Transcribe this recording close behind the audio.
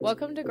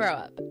Welcome to Grow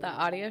Up, the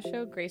audio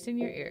show gracing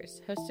your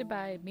ears, hosted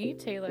by me,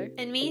 Taylor.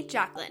 And me,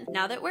 Jacqueline.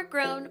 Now that we're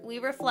grown, we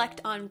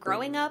reflect on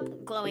growing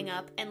up, glowing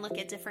up, and look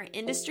at different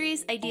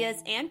industries,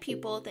 ideas, and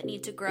people that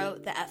need to grow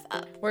the F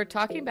up. We're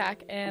talking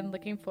back and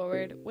looking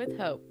forward with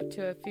hope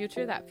to a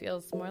future that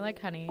feels more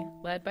like honey,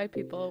 led by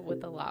people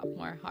with a lot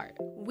more heart.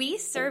 We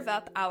serve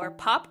up our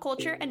pop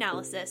culture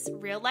analysis,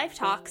 real life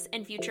talks,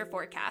 and future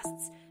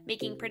forecasts,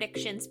 making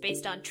predictions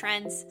based on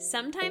trends,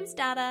 sometimes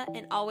data,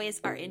 and always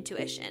our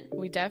intuition.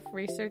 We def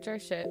research our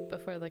shit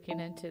before looking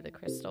into the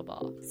crystal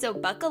ball. So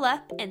buckle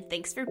up, and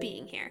thanks for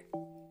being here.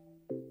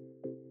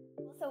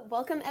 So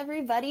welcome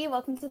everybody.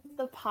 Welcome to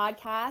the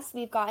podcast.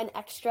 We've got an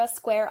extra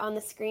square on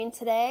the screen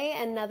today,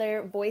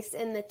 another voice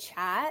in the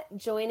chat.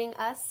 Joining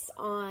us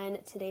on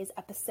today's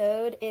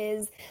episode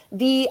is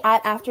the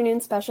At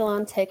Afternoon Special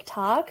on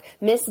TikTok,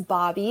 Miss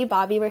Bobby.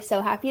 Bobby, we're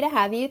so happy to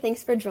have you.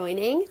 Thanks for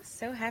joining.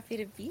 So happy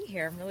to be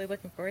here. I'm really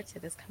looking forward to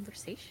this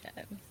conversation.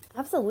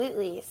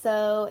 Absolutely.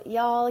 So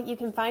y'all, you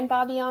can find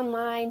Bobby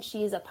online.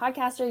 She's a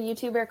podcaster,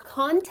 YouTuber,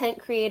 content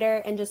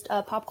creator, and just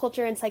a pop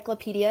culture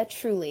encyclopedia,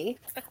 truly.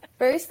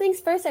 First things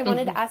first, I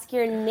wanted to ask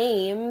your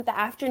name, the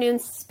Afternoon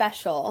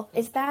Special.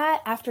 Is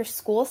that after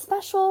school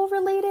special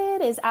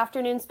related? Is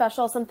Afternoon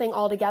Special something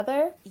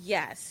altogether?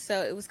 Yes.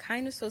 So it was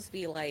kind of supposed to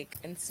be like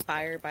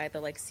inspired by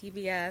the like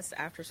CBS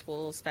after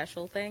school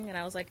special thing. And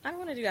I was like, I don't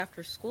want to do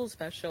after school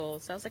special.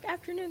 So I was like,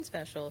 Afternoon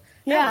Special.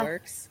 That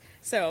works.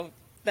 So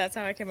that's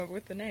how I came up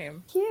with the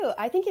name. Cute.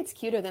 I think it's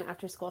cuter than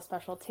After School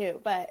Special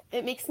too, but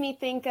it makes me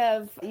think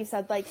of, you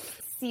said like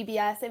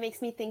CBS, it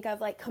makes me think of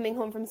like coming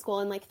home from school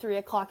and like 3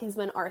 o'clock is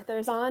when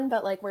Arthur's on,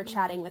 but like we're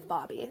chatting with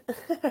Bobby.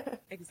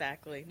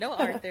 Exactly. No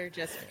Arthur,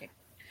 just me.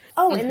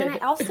 Oh, and then I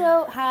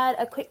also had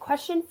a quick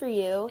question for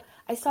you.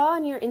 I saw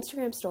on your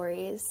Instagram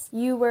stories,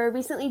 you were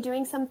recently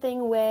doing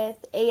something with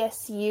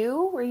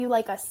ASU. Were you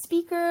like a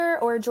speaker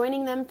or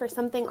joining them for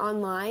something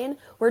online?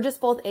 We're just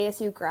both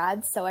ASU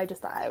grads, so I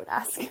just thought I would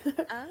ask.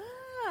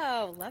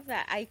 Oh, love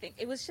that. I think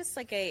it was just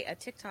like a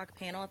TikTok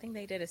panel. I think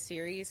they did a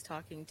series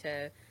talking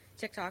to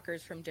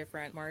TikTokers from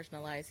different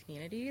marginalized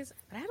communities.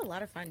 And I had a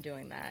lot of fun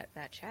doing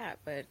that chat,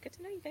 but good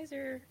to know you guys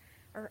are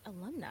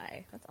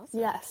alumni. That's awesome.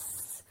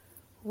 Yes.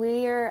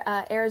 We're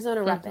Arizona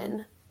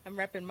reppin'. I'm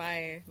repping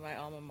my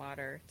alma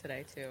mater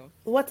today, too.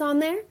 What's on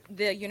there?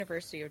 The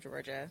University of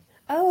Georgia.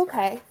 Oh,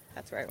 okay.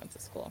 That's where I went to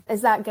school.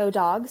 Is that Go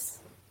Dogs?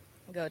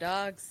 Go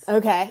Dogs.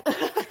 Okay.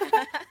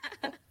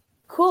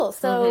 Cool.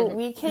 So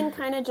we can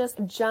kind of just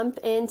jump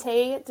in.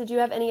 Tay, did you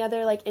have any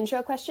other like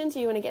intro questions or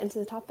you want to get into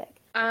the topic?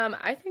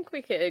 I think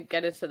we could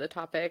get into the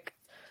topic,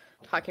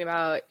 talking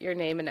about your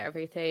name and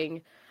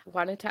everything.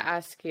 Wanted to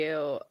ask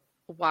you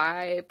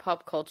why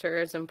pop culture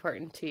is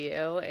important to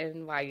you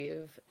and why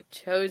you've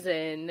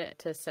chosen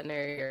to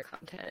center your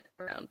content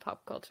around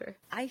pop culture.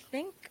 I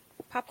think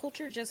pop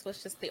culture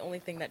was just the only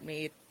thing that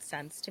made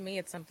sense to me.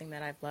 It's something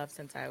that I've loved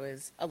since I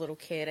was a little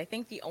kid. I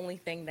think the only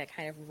thing that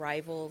kind of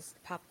rivals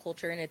pop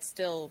culture, and it's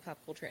still pop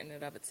culture in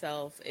and of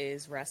itself,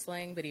 is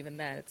wrestling. But even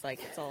then, it's like,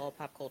 it's all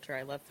pop culture.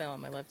 I love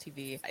film. I love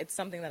TV. It's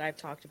something that I've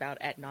talked about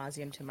ad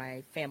nauseum to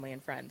my family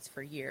and friends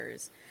for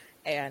years.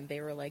 And they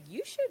were like,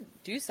 you should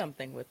do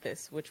something with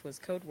this, which was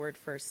code word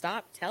for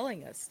stop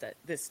telling us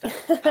this stuff.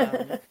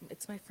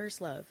 It's my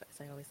first love,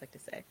 as I always like to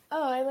say.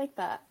 Oh, I like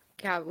that.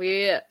 Yeah,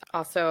 we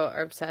also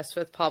are obsessed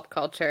with pop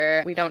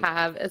culture. We don't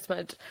have as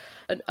much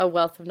a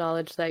wealth of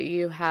knowledge that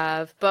you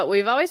have, but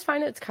we've always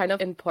found it's kind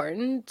of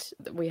important.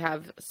 We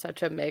have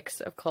such a mix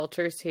of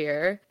cultures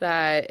here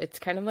that it's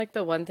kind of like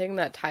the one thing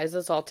that ties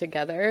us all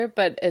together,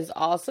 but is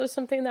also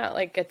something that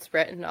like gets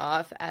written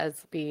off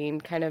as being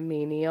kind of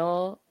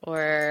menial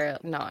or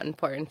not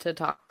important to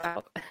talk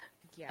about.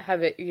 Yeah.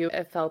 Have you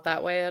felt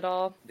that way at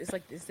all? It's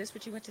like, is this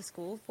what you went to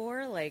school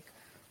for? Like,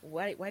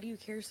 why do you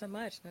care so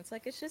much? And it's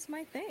like, it's just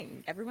my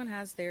thing. Everyone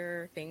has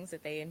their things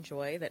that they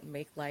enjoy that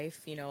make life,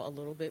 a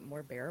little bit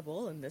more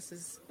bearable. And this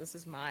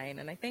is mine.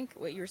 And I think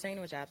what you were saying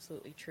was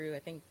absolutely true. I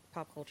think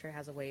pop culture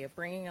has a way of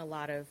bringing a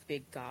lot of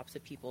big gobs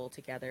of people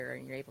together,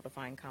 and you're able to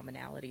find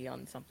commonality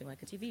on something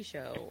like a TV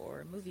show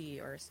or a movie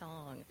or a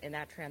song. And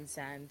that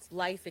transcends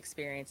life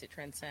experience. It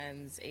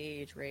transcends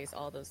age, race,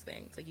 all those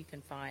things. Like, you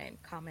can find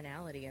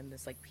commonality in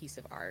this like piece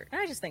of art. And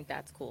I just think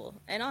that's cool.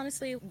 And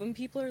honestly, when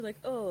people are like,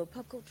 oh,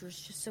 pop culture is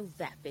just so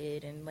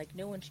vapid and like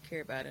no one should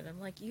care about it,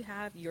 I'm like, you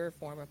have your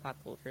form of pop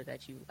culture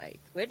that you like.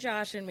 With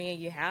Josh and me,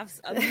 you have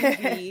a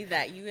movie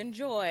that you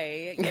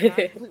enjoy. You're not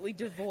completely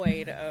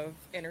devoid of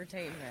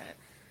entertainment.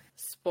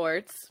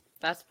 Sports.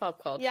 That's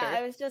pop culture. Yeah,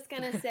 I was just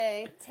going to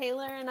say,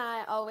 Taylor and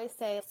I always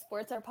say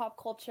sports are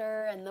pop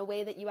culture, and the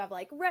way that you have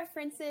like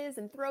references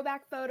and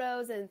throwback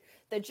photos and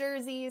the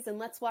jerseys and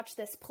let's watch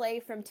this play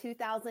from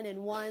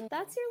 2001.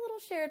 That's your little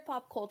shared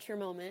pop culture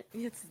moment.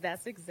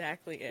 That's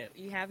exactly it.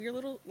 You have your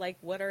little, like,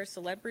 what are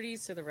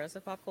celebrities to the rest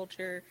of pop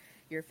culture?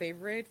 Your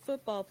favorite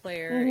football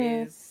player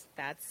is,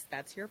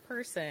 that's your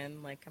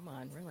person. Like, come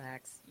on,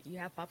 relax. You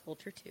have pop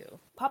culture too.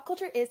 Pop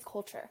culture is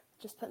culture.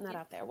 Just putting that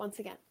out there once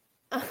again.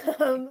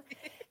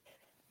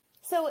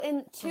 So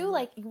in two,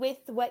 like with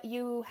what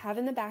you have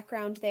in the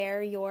background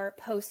there, your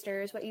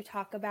posters, what you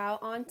talk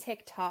about on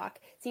TikTok,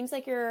 seems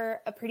like you're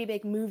a pretty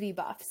big movie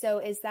buff. So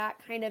is that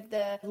kind of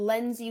the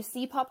lens you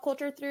see pop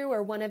culture through,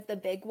 or one of the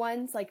big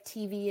ones like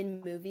TV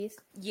and movies?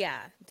 Yeah,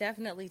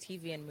 definitely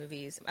TV and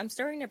movies. I'm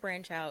starting to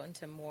branch out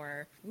into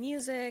more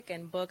music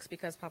and books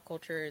because pop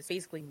culture is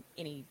basically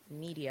any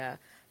media.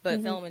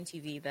 But film and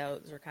TV,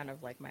 those are kind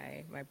of like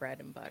my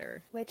bread and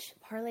butter. Which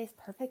parlays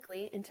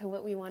perfectly into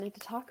what we wanted to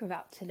talk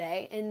about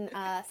today and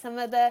some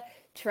of the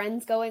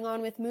trends going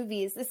on with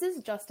movies. This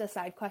is just a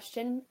side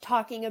question,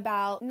 talking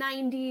about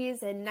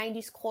 90s and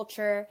 90s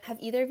culture. Have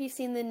either of you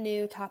seen the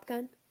new Top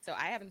Gun? So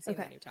I haven't seen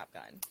the new Top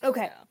Gun.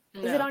 Okay.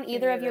 So. Is it on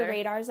either of your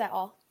radars at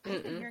all?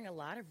 I've been hearing a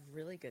lot of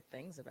really good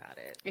things about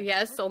it.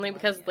 Yes, only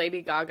because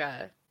Lady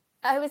Gaga.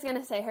 I was going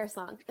to say her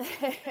song.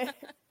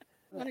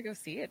 I want to go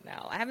see it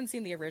now. I haven't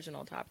seen the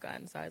original Top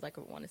Gun, so I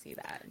want to see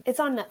that.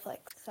 It's on Netflix.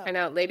 So. I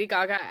know Lady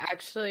Gaga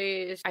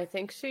actually, I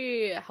think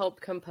she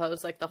helped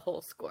compose like the whole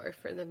score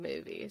for the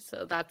movie,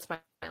 so that's my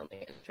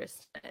only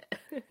interest in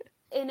it.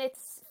 And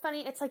it's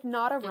funny, it's like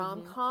not a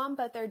rom-com,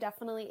 but there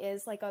definitely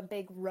is like a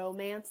big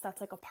romance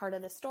that's like a part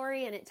of the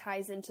story, and it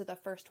ties into the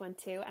first one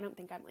too. I don't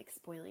think I'm like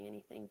spoiling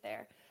anything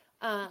there.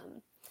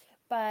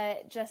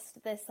 But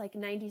just this like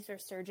 90s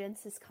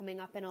resurgence is coming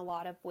up in a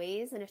lot of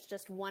ways, and it's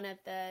just one of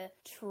the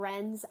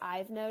trends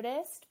I've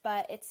noticed.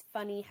 But it's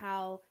funny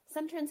how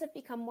some trends have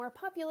become more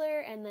popular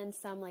and then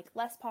some like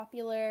less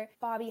popular.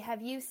 Bobby,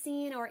 have you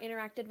seen or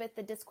interacted with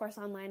the discourse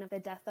online of the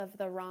death of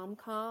the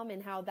rom-com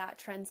and how that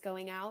trend's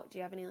going out? Do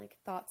you have any like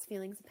thoughts,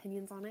 feelings,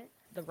 opinions on it?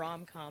 The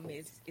rom-com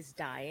is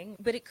dying,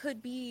 but it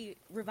could be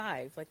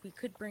revived. Like, we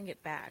could bring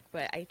it back,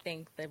 but I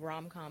think the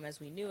rom-com as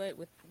we knew it,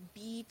 with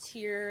B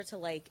tier to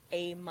like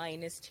A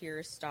minus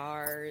tier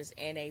stars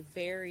and a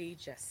very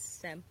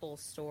just simple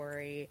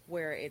story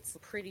where it's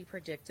pretty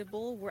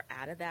predictable, we're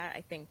out of that.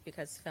 I think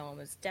because film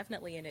is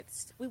definitely in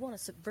its we want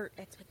to subvert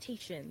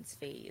expectations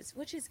phase,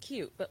 which is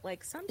cute, but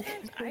like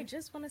sometimes I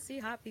just want to see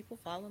hot people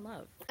fall in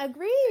love.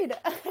 Agreed.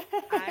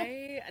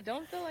 I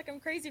don't feel like I'm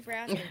crazy for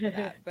asking for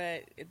that,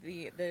 but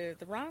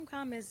the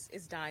rom-com is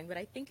dying, but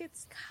I think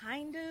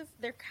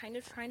they're kind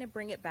of trying to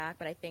bring it back,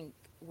 but I think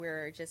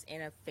we're just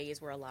in a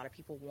phase where a lot of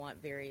people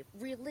want very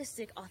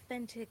realistic,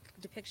 authentic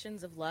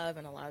depictions of love,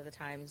 and a lot of the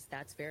times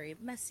that's very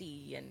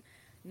messy and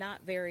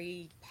not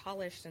very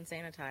polished and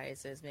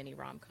sanitized as many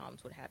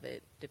rom-coms would have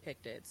it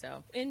depicted.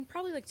 So in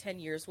probably like 10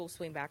 years, we'll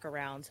swing back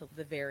around to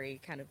the very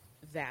kind of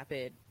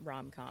vapid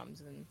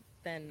rom-coms, and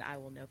then I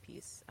will know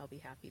peace. I'll be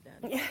happy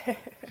then.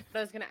 I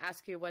was going to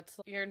ask you, what's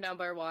your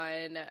number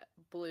one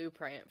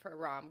blueprint for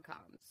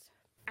rom-coms?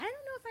 I don't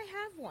know if I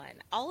have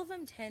one. All of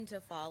them tend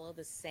to follow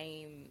the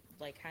same,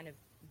 like, kind of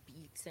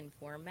beats and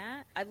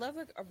format. I love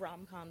a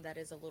rom-com that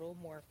is a little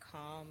more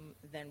calm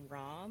than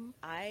rom.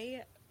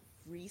 I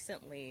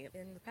recently,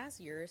 in the past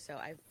year or so,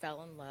 I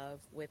fell in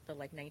love with the,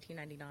 like,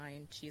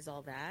 1999 She's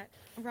All That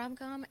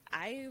rom-com.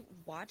 I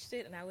watched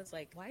it and I was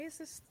like, why is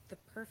this the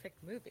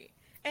perfect movie?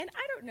 And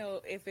I don't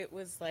know if it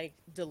was, like,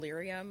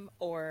 delirium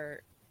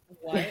or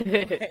what.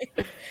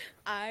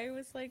 I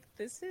was like,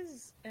 this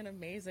is an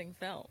amazing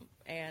film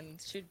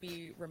and should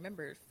be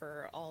remembered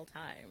for all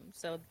time.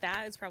 So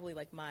that is probably,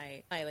 like,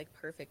 my like,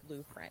 perfect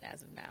blueprint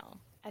as of now.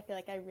 I feel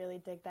like I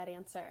really dig that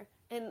answer.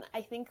 And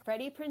I think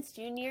Freddie Prinze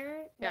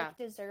Jr. like,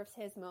 deserves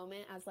his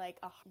moment as like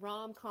a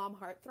rom-com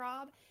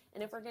heartthrob.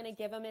 And if we're going to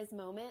give him his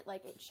moment,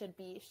 like it should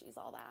be She's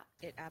All That.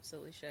 It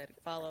absolutely should.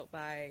 Followed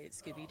by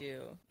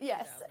Scooby-Doo.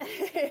 Yes.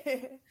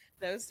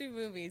 Those two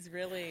movies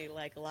really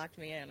like locked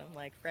me in. I'm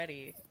like,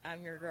 Freddie,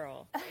 I'm your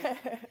girl.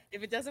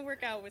 If it doesn't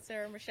work out with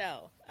Sarah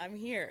Michelle, I'm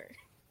here.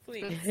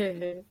 Please.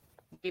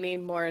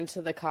 Leaning more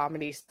into the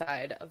comedy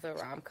side of the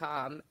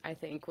rom-com, I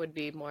think, would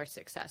be more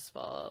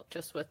successful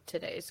just with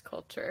today's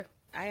culture.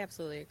 I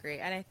absolutely agree.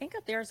 And I think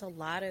that there's a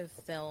lot of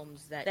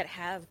films that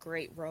have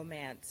great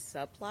romance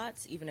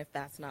subplots, even if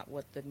that's not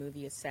what the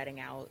movie is setting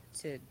out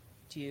to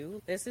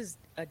do. This is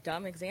a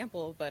dumb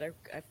example, but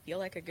I feel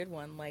like a good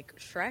one. Like,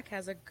 Shrek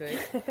has a good,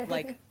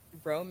 like,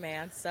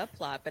 romance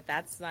subplot, but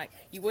that's not,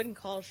 you wouldn't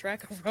call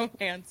Shrek a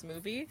romance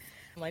movie.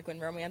 Like, when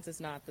romance is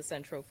not the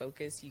central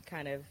focus, you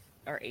kind of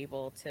are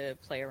able to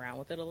play around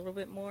with it a little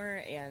bit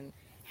more and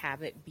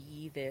have it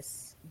be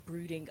this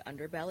brooding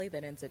underbelly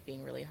that ends up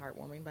being really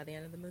heartwarming by the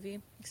end of the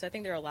movie. So I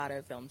think there are a lot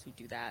of films who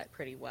do that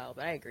pretty well,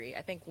 but I agree.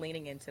 I think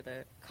leaning into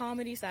the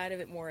comedy side of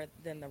it more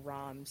than the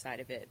rom side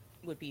of it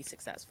would be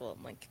successful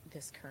in like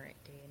this current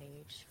day and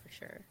age for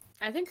sure.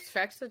 I think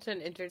Shrek's such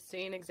an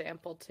interesting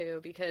example too,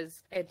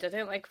 because it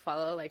doesn't like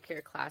follow like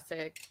your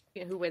classic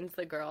who wins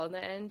the girl in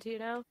the end, you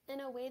know?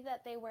 In a way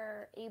that they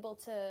were able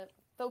to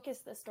focus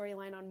the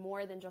storyline on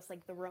more than just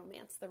like the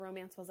romance. The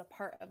romance was a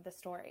part of the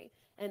story.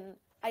 And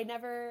I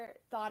never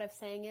thought of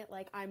saying it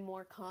like I'm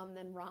more calm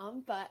than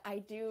rom, but I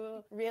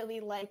do really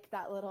like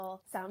that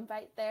little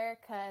soundbite there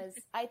because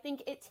I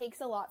think it takes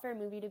a lot for a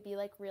movie to be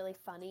like really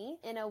funny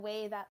in a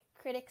way that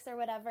critics or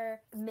whatever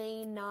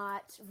may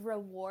not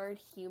reward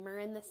humor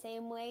in the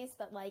same ways,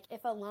 but like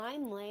if a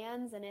line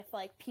lands and if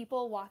like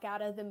people walk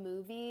out of the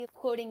movie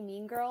quoting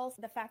Mean Girls,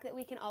 the fact that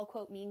we can all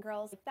quote Mean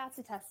Girls, like, that's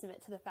a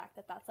testament to the fact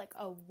that that's like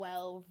a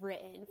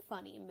well-written,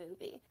 funny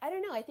movie. I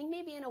don't know, I think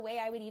maybe in a way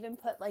I would even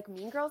put like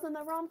Mean Girls in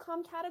the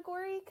rom-com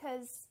category,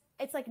 because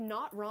it's like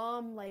not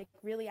rom like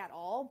really at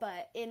all,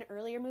 but in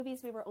earlier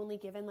movies we were only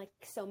given like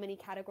so many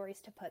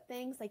categories to put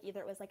things, like either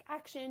it was like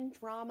action,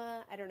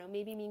 drama, I don't know,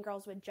 maybe Mean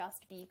Girls would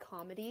just be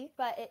comedy.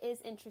 But it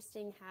is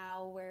interesting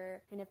how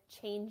we're kind of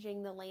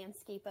changing the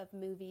landscape of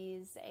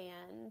movies.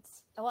 And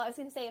well, I was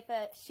going to say if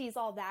She's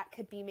All That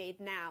could be made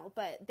now,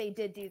 but they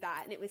did do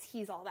that and it was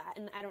He's All That,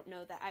 and I don't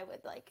know that I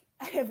would like,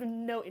 I have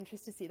no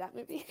interest to see that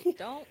movie.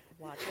 Don't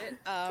watch it.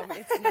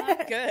 It's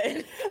not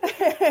good.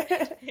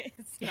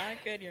 It's not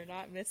good. You're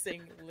not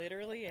missing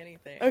literally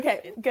anything.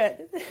 Okay,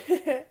 good.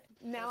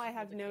 Now I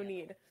have no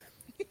need.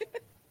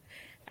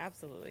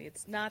 Absolutely.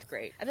 It's not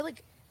great. I feel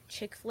like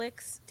chick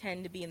flicks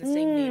tend to be in the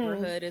same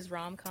neighborhood as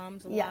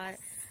rom-coms a lot.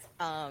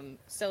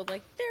 So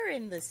like they're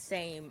in the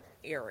same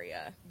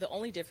area. The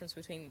only difference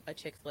between a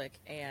chick flick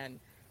and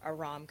a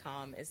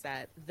rom-com is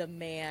that the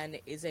man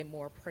is a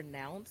more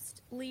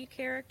pronounced lead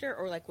character,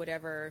 or like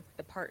whatever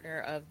the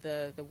partner of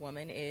the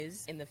woman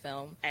is in the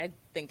film. I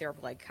think they're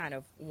like kind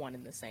of one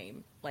and the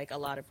same. Like a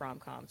lot of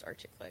rom-coms are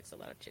chick flicks, a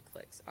lot of chick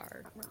flicks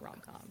are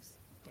rom-coms.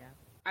 Yeah.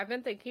 I've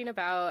been thinking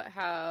about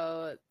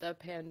how the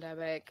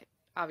pandemic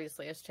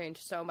obviously has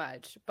changed so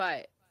much,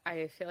 but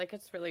I feel like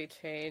it's really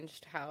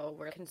changed how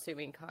we're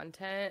consuming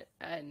content.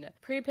 And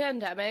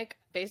pre-pandemic,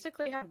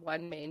 basically had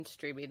one main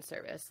streaming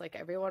service. Like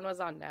everyone was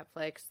on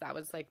Netflix. That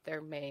was like their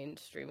main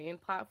streaming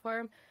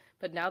platform.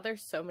 But now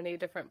there's so many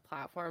different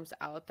platforms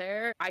out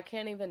there. I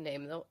can't even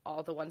name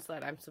all the ones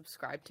that I'm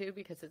subscribed to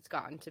because it's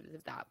gotten to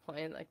that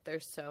point. Like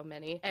there's so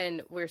many.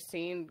 And we're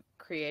seeing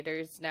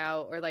creators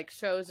now, or like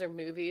shows or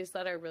movies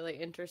that are really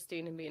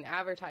interesting and being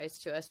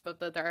advertised to us, but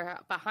that they're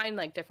behind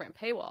like different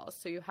paywalls.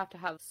 So you have to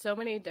have so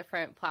many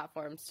different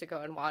platforms to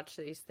go and watch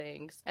these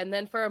things. And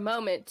then for a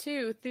moment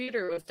too,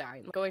 theater was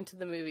dying. Going to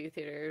the movie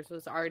theaters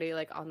was already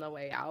like on the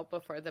way out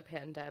before the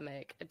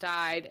pandemic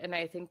died. And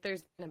I think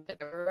there's been a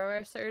bit of a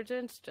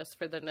resurgence just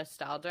for the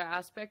nostalgia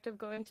aspect of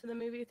going to the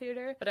movie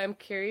theater. But I'm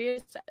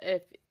curious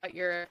if what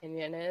your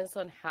opinion is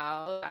on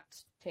how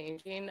that's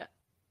changing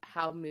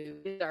how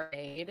movies are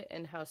made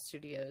and how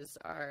studios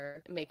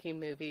are making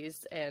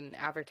movies and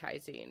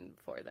advertising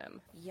for them.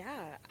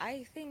 Yeah,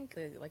 I think,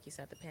 like you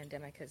said, the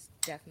pandemic has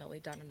definitely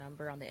done a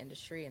number on the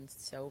industry in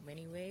so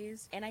many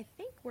ways. And I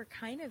think we're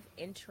kind of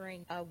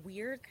entering a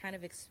weird kind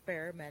of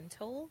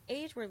experimental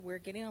age where we're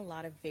getting a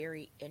lot of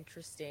very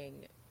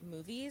interesting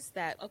movies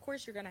that, of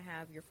course, you're going to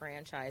have your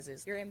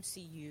franchises, your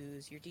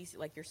MCUs, your DC,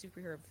 like your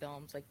superhero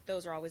films, like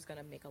those are always going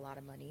to make a lot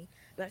of money.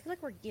 But I feel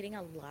like we're getting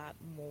a lot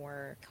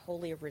more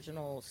wholly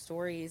original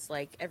stories.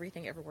 Like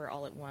Everything Everywhere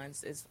All at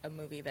Once is a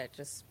movie that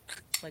just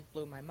like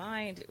blew my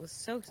mind. It was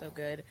so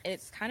good. And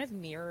it's kind of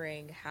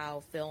mirroring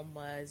how film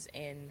was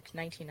in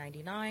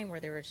 1999,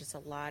 where there was just a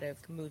lot of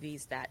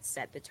movies that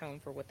set the tone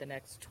for what the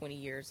next 20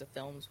 years of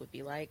films would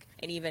be like.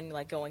 And even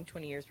like going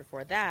 20 years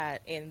before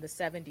that in the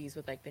 70s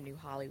with like the new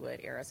Hollywood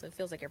era. So it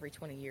feels like every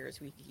 20 years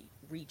we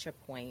reach a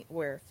point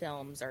where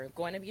films are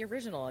going to be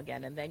original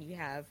again, and then you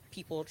have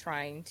people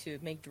trying to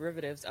make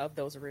derivatives of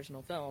those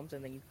original films,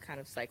 and then you kind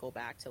of cycle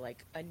back to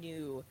like a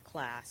new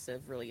class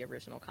of really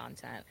original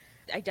content.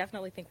 I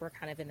definitely think we're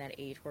kind of in that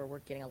age where we're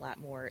getting a lot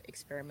more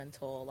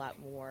experimental, a lot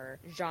more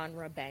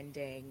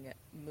genre-bending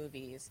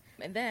movies.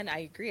 And then I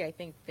agree, I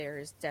think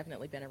there's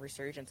definitely been a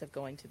resurgence of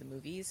going to the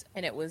movies.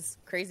 And it was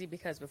crazy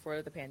because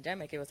before the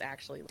pandemic, it was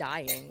actually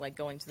dying. Like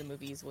going to the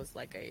movies was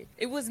like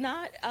it was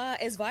not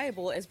as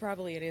viable as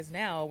probably it is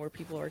now, where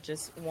people are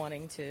just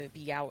wanting to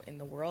be out in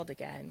the world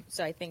again.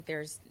 So I think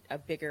there's a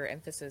bigger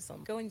emphasis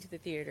on going to the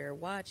theater,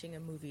 watching a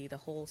movie, the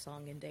whole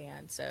song and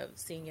dance of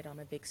seeing it on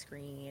a big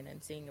screen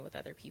and seeing it with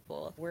other people.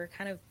 We're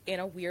kind of, in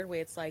a weird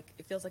way, it's like,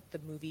 it feels like the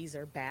movies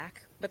are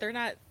back, but they're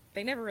not,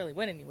 they never really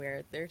went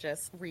anywhere. They're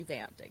just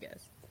revamped, I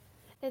guess.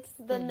 It's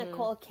the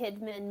Nicole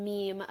Kidman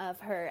meme of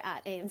her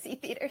at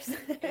AMC theaters.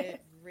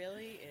 It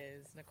really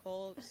is.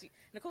 Nicole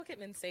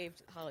Kidman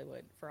saved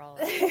Hollywood for all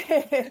of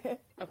us.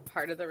 A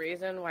part of the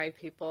reason why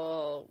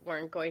people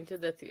weren't going to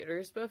the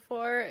theaters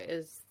before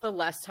is the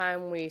less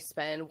time we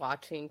spend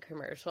watching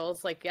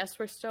commercials. Like, yes,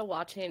 we're still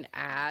watching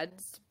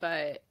ads,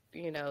 but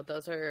you know,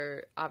 those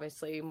are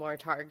obviously more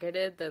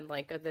targeted than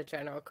like the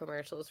general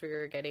commercials we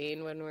were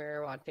getting when we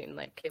were watching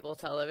like cable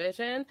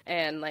television,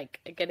 and like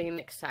getting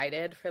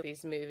excited for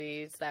these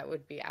movies that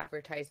would be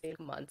advertising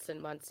months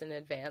and months in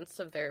advance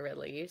of their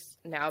release.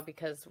 Now,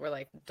 because we're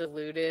like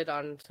diluted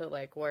onto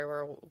like where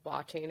we're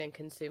watching and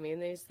consuming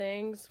these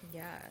things.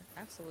 Yeah,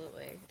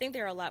 absolutely. I think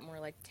there are a lot more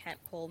like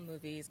tentpole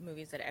movies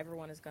that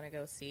everyone is going to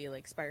go see,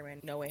 like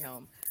Spider-Man No Way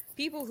Home.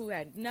 people who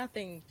had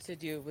nothing to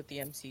do with the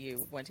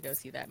MCU went to go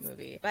see that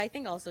movie. But I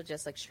think also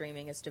just like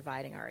streaming is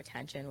dividing our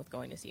attention with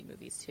going to see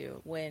movies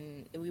too.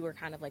 When we were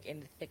kind of like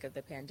in the thick of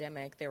the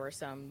pandemic, there were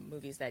some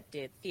movies that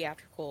did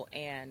theatrical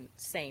and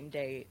same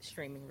day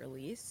streaming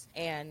release.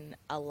 And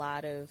a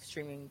lot of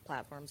streaming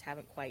platforms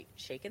haven't quite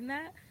shaken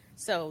that.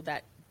 So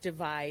that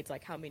divides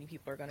like how many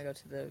people are going to go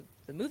to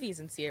the movies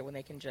and see it when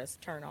they can just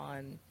turn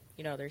on,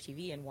 you know, their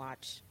TV and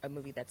watch a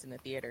movie that's in the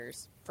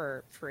theaters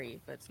for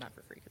free, but it's not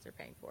for free because they're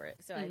paying for it.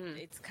 So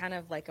it's kind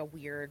of like a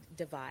weird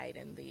divide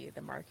in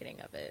the marketing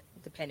of it,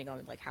 depending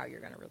on like how you're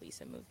going to release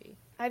a movie.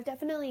 I've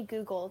definitely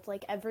Googled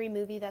like every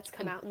movie that's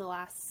come out in the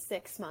last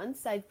 6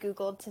 months. I've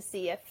Googled to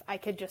see if I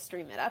could just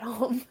stream it at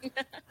home.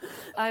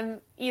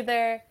 I'm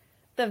either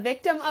the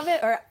victim of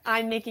it or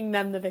I'm making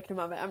them the victim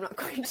of it. I'm not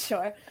quite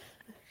sure.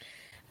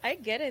 I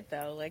get it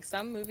though. Like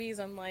some movies,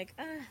 I'm like,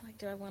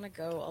 do I want to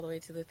go all the way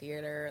to the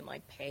theater and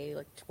like pay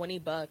like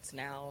 $20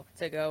 now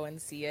to go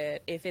and see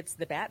it? If it's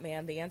the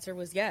Batman, the answer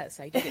was yes.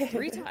 I did it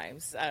 3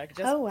 times just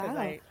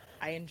because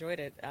I enjoyed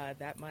it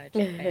that much,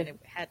 and it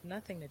had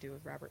nothing to do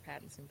with Robert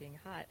Pattinson being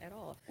hot at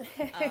all.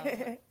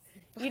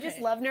 You just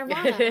love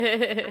Nirvana.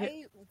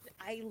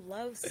 I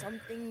love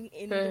something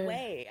in the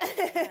way. I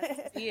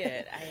had to see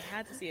it. I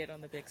had to see it on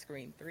the big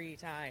screen 3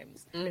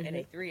 times in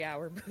a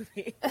 3-hour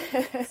movie.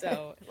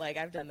 So, like,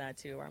 I've done that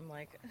too, where I'm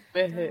like,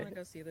 I don't want to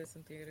go see this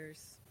in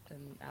theaters.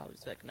 And I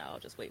was like, no, I'll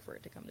just wait for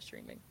it to come to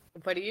streaming.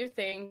 What do you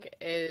think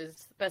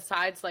is,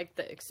 besides, like,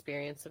 the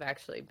experience of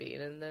actually being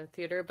in the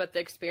theater, but the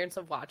experience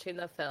of watching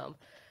the film,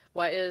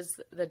 what is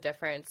the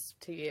difference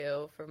to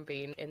you from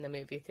being in the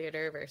movie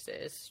theater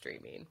versus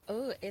streaming?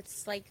 Oh,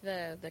 it's like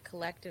the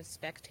collective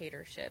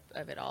spectatorship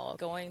of it all.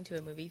 Going to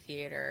a movie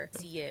theater,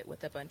 see it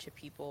with a bunch of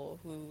people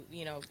who,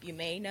 you know, you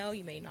may know,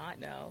 you may not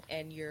know,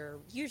 and you're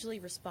usually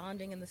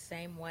responding in the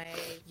same way.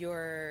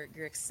 You're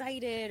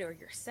excited, or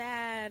you're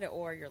sad,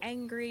 or you're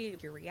angry,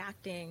 you're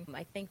reacting.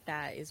 I think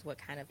that is what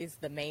kind of is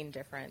the main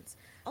difference.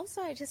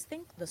 Also, I just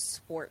think the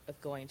sport of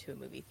going to a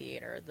movie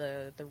theater,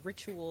 the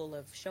ritual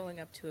of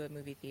showing up to a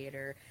movie theater,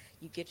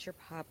 you get your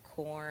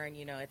popcorn,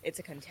 you know, it's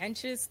a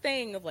contentious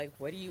thing of like,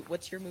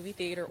 what's your movie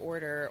theater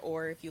order?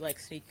 Or if you like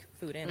sneak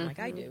food in like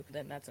I do,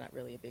 then that's not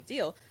really a big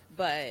deal.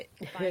 But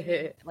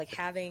like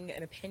having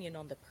an opinion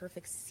on the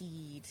perfect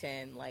seat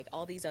and like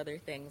all these other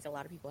things, a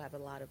lot of people have a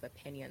lot of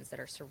opinions that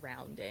are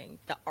surrounding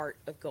the art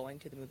of going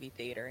to the movie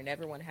theater, and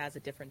everyone has a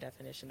different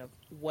definition of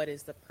what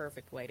is the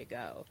perfect way to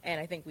go. And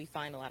I think we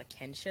find a lot of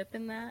kinship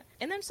in that.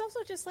 And then it's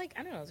also just like,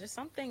 I don't know, there's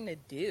something to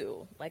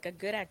do, like a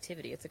good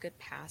activity. It's a good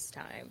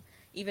pastime.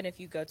 Even if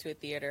you go to a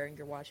theater and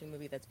you're watching a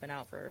movie that's been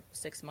out for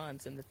 6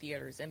 months and the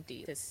theater is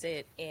empty, to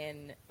sit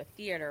in a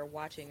theater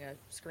watching a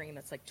screen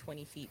that's like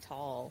 20 feet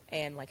tall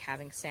and like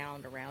having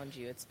sound around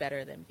you, it's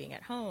better than being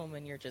at home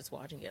and you're just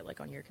watching it like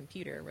on your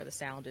computer where the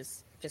sound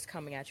is just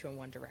coming at you in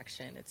one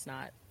direction. It's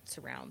not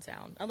surround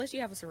sound, unless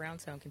you have a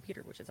surround sound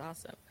computer, which is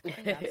awesome. I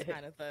think that's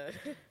kind of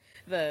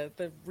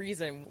the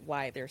reason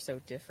why they're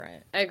so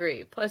different. I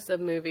agree. Plus the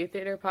movie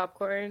theater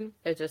popcorn,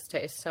 it just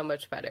tastes so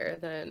much better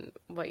than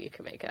what you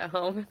can make at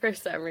home for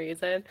some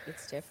reason.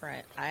 It's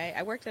different.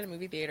 I worked at a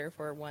movie theater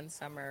for one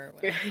summer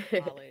when I was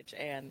in college,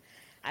 and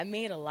I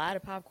made a lot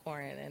of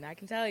popcorn, and I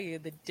can tell you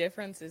the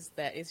difference is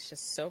that it's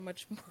just so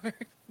much more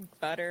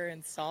butter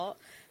and salt.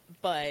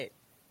 But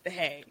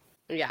hey,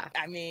 yeah,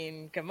 I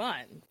mean, come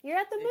on. You're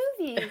at the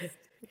movies.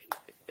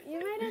 You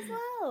might as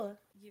well.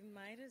 You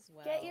might as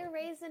well. Get your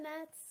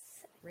Raisinets.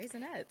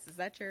 Raisinets, is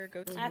that your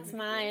go-to? That's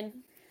mine.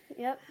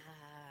 Yep.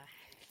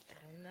 I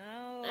don't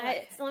know.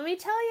 So let me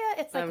tell you,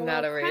 it's like I'm a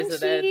not little a crunchy,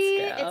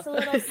 Raisinets girl. it's a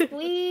little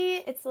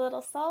sweet, it's a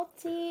little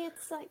salty,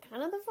 it's like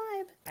kind of the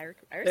vibe.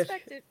 I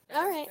respect it.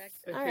 All right.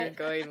 If All you're right.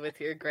 going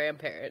with your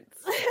grandparents.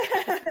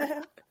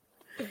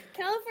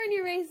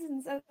 California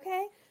raisins,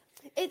 okay?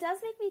 It does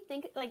make me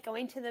think, like,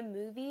 going to the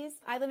movies.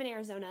 I live in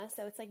Arizona,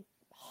 so it's, like,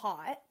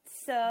 hot.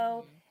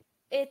 So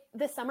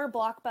the summer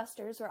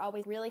blockbusters were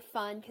always really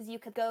fun because you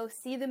could go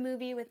see the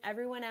movie with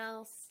everyone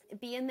else,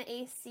 be in the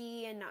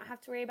AC and not have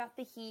to worry about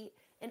the heat.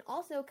 And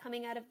also,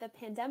 coming out of the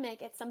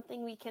pandemic, it's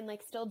something we can,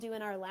 like, still do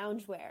in our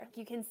loungewear.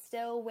 You can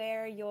still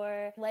wear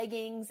your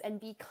leggings and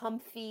be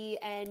comfy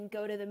and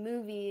go to the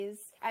movies.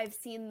 I've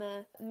seen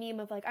the meme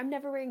of, like, I'm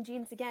never wearing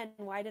jeans again.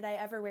 Why did I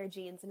ever wear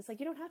jeans? And it's like,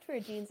 you don't have to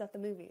wear jeans at the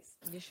movies.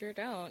 You sure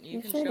don't.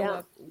 You can show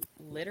up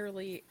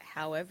literally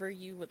however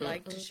you would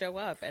like to show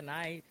up. And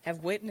I have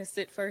witnessed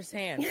it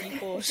firsthand.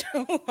 People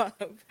show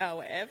up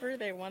however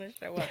they want to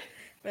show up.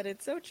 But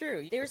it's so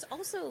true. There's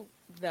also,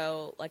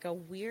 though, like a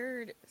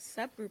weird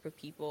subgroup of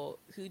people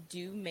who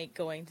do make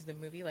going to the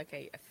movie like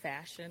a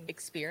fashion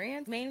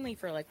experience, mainly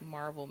for like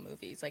Marvel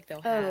movies. Like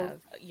they'll have,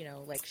 you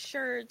know, like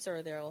shirts,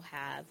 or they'll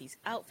have these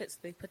outfits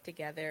they put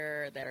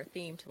together that are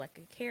themed to like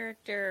a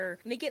character.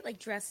 And they get like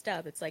dressed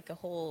up. It's like a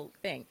whole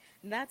thing.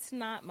 And that's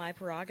not my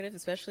prerogative,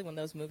 especially when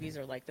those movies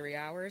are like 3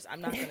 hours.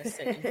 I'm not going to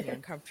sit and be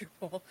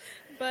uncomfortable.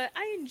 But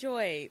I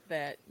enjoy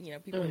that, you know,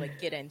 people like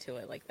get into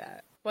it like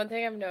that. One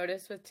thing I've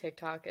noticed with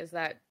TikTok is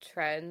that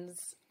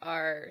trends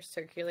are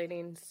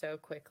circulating so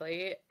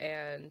quickly,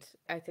 and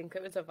I think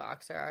it was a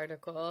Voxer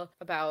article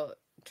about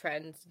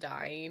trends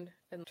dying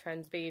and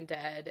trends being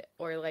dead,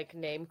 or like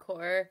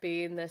Namecore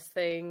being this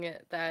thing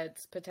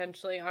that's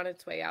potentially on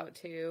its way out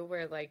too,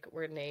 where like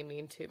we're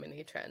naming too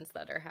many trends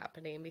that are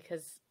happening,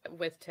 because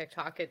with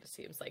TikTok it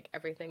seems like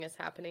everything is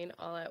happening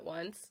all at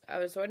once. I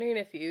was wondering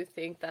if you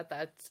think that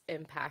that's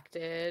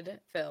impacted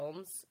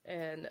films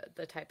and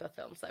the type of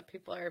films that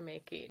people are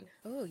making.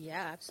 Oh,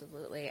 yeah,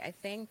 absolutely. I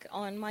think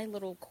on my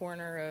little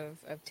corner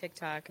of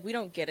TikTok, we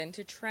don't get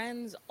into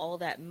trends all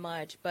that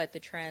much, but the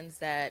trends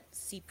that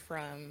seep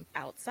from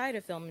outside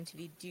of film and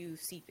TV do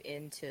seep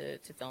into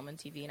film and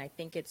TV. And I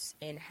think it's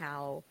in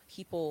how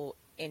people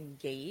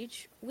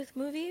engage with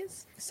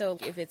movies. So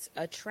if it's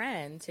a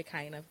trend to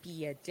kind of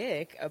be a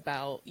dick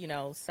about,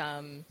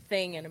 some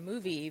thing in a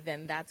movie,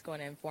 then that's going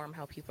to inform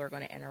how people are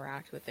going to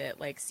interact with it.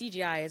 Like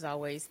CGI is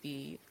always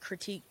the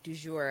critique du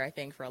jour, I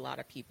think, for a lot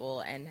of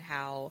people, and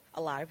how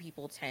a lot of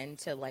people tend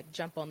to like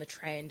jump on the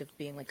trend of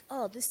being like,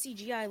 oh, this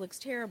CGI looks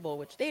terrible,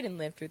 which they didn't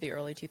live through the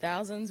early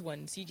 2000s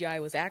when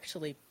CGI was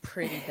actually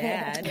pretty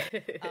bad.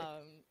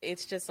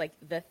 It's just like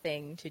the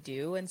thing to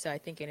do. And so I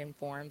think it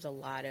informs a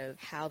lot of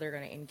how they're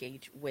going to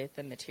engage with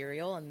the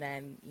material. And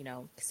then,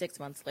 6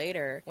 months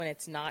later, when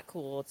it's not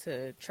cool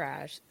to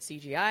trash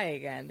CGI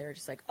again, they're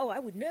just like, oh, I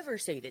would never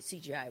say that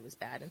CGI was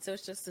bad. And so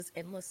it's just this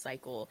endless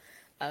cycle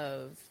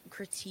of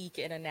critique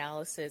and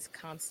analysis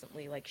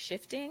constantly like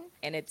shifting,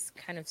 and it's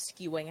kind of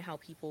skewing how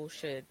people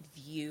should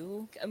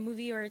view a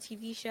movie or a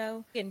TV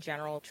show. In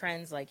general,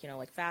 trends like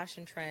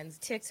fashion trends,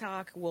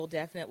 TikTok will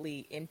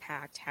definitely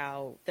impact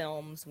how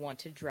films want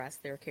to dress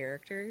their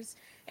characters,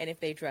 and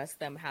if they dress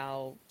them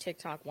how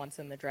TikTok wants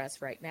them to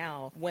dress right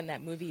now, when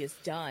that movie is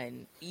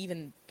done,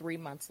 even 3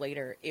 months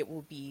later, it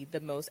will be the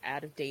most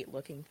out of date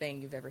looking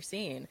thing you've ever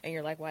seen, and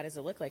you're like, why does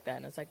it look like that?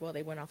 And it's like, well,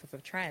 they went off of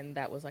a trend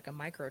that was like a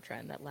micro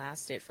trend that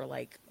lasted for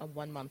like a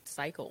 1 month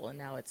cycle, and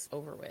now it's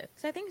over with.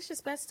 So I think it's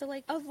just best to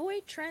like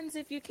avoid trends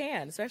if you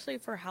can, especially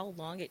for how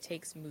long it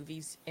takes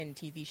movies and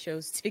TV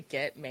shows to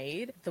get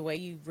made. The way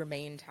you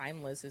remain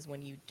timeless is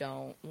when you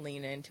don't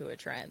lean into a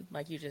trend.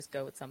 Like you just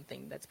go with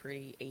something that's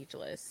pretty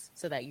ageless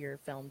so that your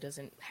film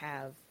doesn't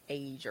have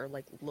age or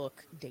like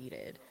look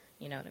dated.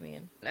 You know what I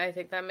mean? I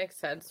think that makes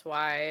sense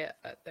why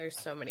there's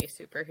so many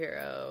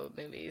superhero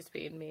movies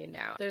being made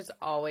now. There's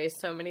always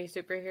so many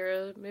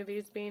superhero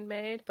movies being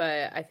made,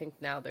 but I think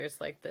now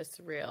there's like this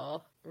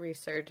real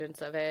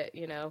resurgence of it,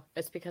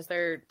 It's because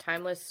they're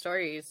timeless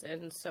stories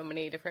and so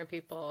many different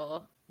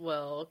people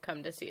will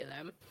come to see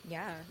them.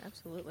 Yeah,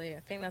 absolutely.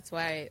 I think that's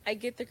why I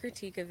get the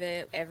critique of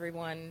it.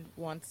 Everyone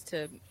wants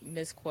to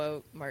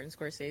misquote Martin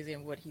Scorsese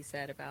and what he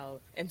said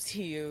about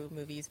MCU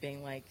movies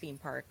being like theme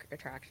park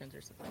attractions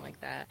or something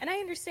like that. And I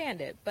understand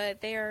it,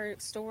 but they are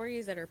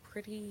stories that are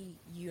pretty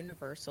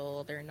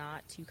universal. They're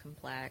not too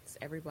complex.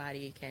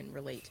 Everybody can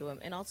relate to them.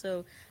 And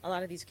also, a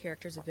lot of these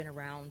characters have been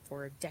around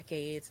for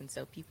decades, and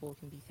so people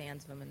can be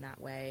fans of them in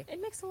that way. It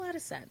makes a lot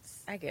of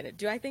sense. I get it.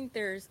 Do I think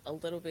there's a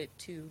little bit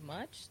too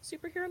much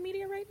superhero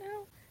media right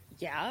now?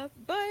 Yeah,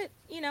 but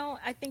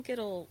I think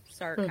it'll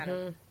start kind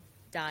of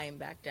dying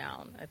back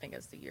down, I think,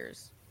 as the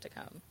years to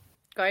come.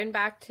 Going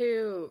back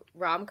to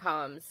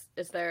rom-coms,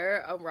 is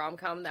there a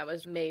rom-com that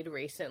was made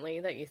recently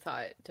that you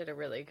thought did a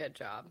really good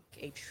job?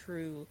 A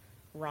true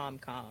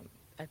rom-com,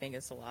 I think,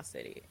 is The Lost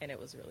City, and it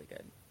was really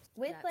good.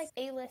 With like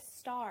A-list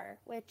star,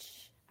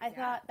 which I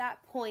thought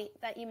that point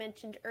that you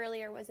mentioned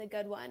earlier was a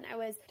good one. I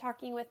was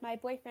talking with my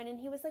boyfriend and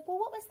he was like, well,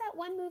 what was that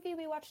one movie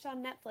we watched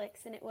on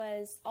Netflix? And it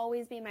was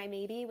Always Be My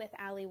Maybe with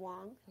Ali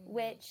Wong,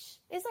 which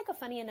is like a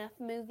funny enough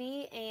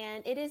movie,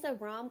 and it is a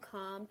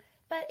rom-com,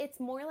 but it's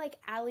more like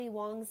Ali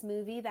Wong's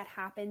movie that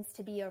happens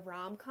to be a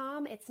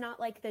rom-com. It's not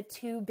like the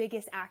two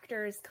biggest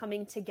actors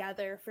coming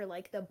together for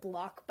like the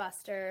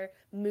blockbuster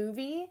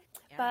movie.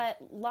 Yeah. But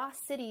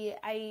Lost City,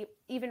 I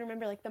even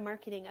remember like the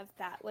marketing of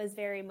that was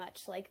very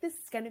much like, this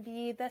is going to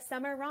be the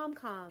summer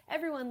rom-com.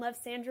 Everyone loves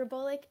Sandra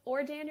Bullock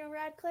or Daniel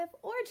Radcliffe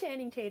or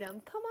Channing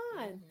Tatum. Come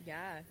on.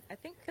 Yeah, I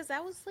think because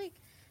that was like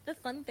the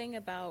fun thing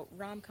about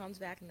rom-coms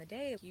back in the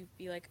day. You'd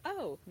be like,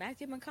 oh,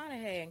 Matthew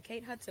McConaughey and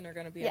Kate Hudson are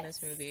going to be in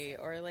this movie.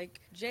 Or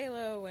like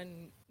J-Lo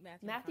and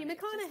Matthew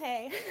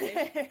McConaughey.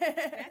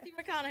 Matthew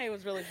McConaughey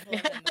was really cool.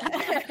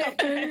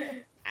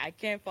 I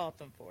can't fault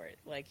him for it.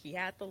 Like, he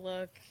had the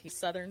look, he's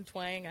Southern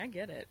twang, I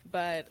get it.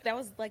 But that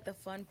was like the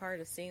fun part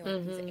of seeing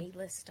like these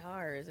A-list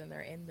stars and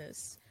they're in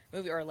this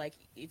movie. Or like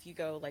if you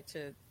go like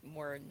to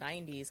more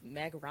 90s,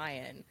 Meg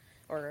Ryan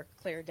or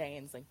Claire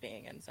Danes like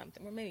being in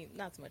something. Or maybe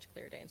not so much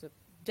Claire Danes, but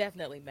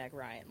definitely Meg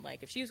Ryan.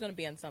 Like, if she was going to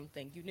be in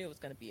something, you knew it was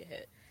going to be a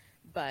hit.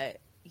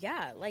 But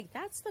yeah, like,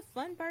 that's the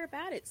fun part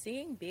about it,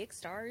 seeing big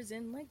stars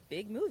in like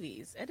big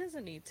movies. It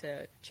doesn't need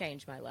to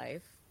change my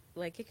life.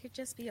 Like, it could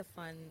just be a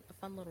fun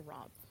little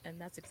romp, and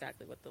that's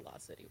exactly what The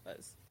Lost City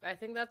was. I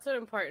think that's an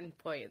important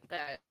point,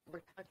 that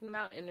we're talking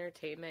about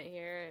entertainment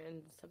here,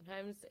 and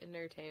sometimes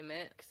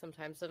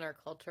in our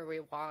culture we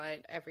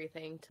want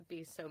everything to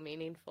be so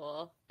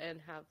meaningful and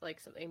have like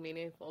something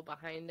meaningful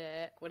behind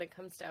it. When it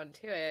comes down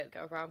to it,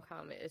 a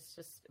rom-com is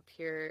just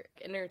pure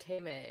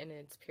entertainment in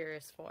its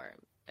purest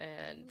form.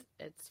 And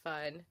it's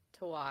fun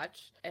to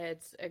watch.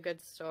 It's a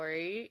good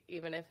story,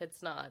 even if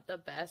it's not the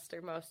best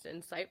or most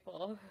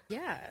insightful.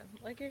 Yeah,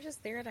 like, you're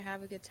just there to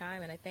have a good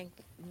time. And I think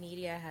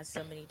media has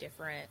so many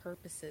different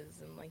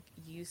purposes and like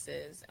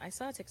uses. I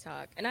saw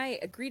TikTok and I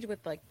agreed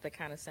with like the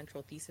kind of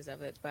central thesis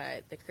of it,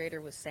 but the creator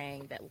was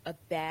saying that a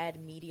bad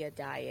media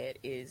diet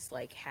is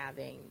like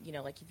having, you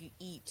know, like if you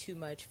eat too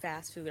much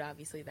fast food,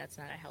 obviously that's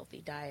not a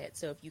healthy diet.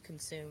 So if you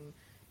consume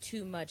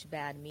too much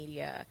bad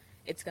media,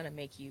 it's going to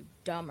make you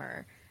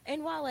dumber.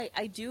 And while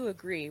I do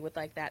agree with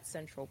like that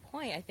central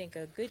point, I think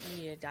a good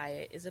media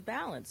diet is a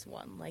balanced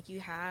one. Like, you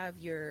have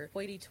your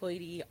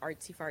hoity-toity,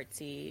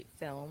 artsy-fartsy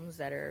films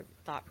that are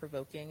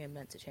thought-provoking and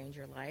meant to change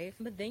your life.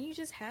 But then you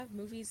just have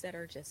movies that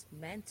are just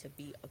meant to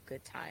be a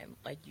good time.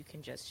 Like, you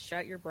can just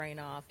shut your brain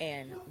off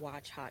and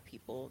watch hot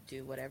people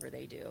do whatever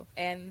they do.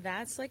 And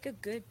that's like a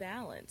good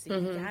balance.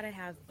 You gotta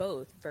have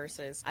both,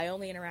 versus I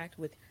only interact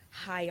with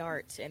high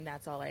art and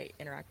that's all I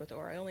interact with,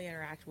 or I only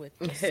interact with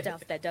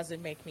stuff that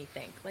doesn't make me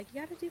think. Like, you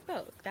gotta do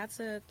both. That's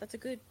a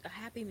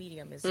happy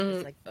medium is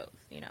like both,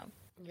 you know.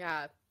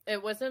 Yeah.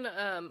 It wasn't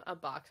a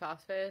box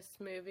office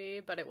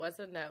movie, but it was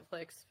a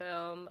Netflix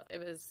film. It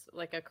was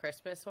like a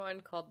Christmas one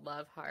called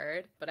Love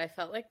Hard. But I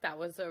felt like that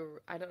was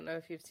I don't know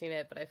if you've seen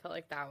it, but I felt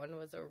like that one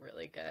was a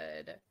really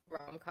good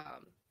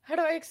rom-com. How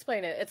do I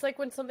explain it? It's like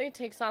when something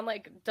takes on,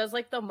 like, does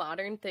like the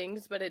modern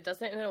things, but it does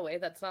it in a way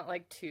that's not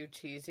like too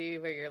cheesy,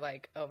 where you're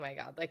like, oh my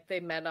God, like they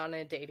met on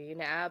a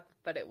dating app,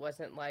 but it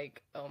wasn't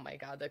like, oh my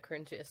God, the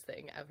cringiest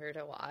thing ever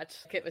to watch.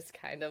 Like, it was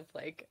kind of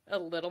like a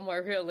little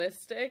more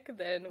realistic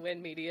than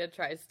when media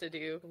tries to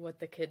do what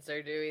the kids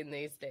are doing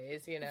these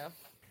days, you know?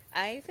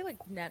 I feel like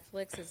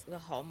Netflix is the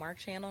Hallmark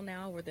channel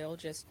now, where they'll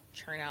just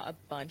churn out a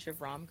bunch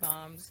of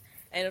rom-coms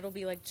and it'll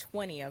be like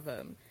 20 of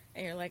them.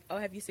 And you're like, oh,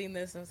 have you seen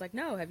this? And I was like,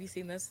 no, have you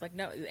seen this? Like,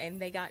 no. And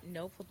they got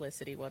no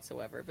publicity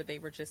whatsoever, but they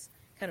were just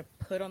kind of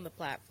put on the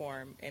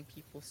platform and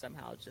people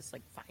somehow just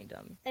like find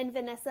them. And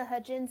Vanessa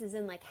Hudgens is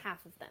in like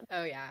half of them.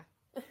 Oh, yeah.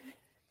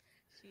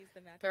 She's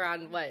the magic. They're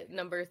on what,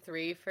 number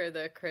 3 for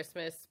the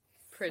Christmas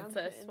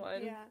princess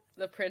one? Yeah.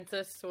 The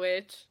Princess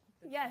Switch.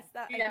 Yes,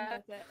 I think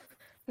that's it.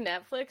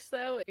 Netflix,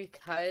 though,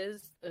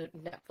 because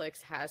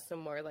Netflix has some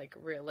more like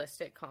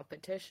realistic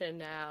competition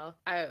now,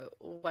 I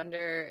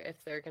wonder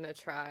if they're gonna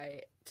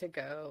try to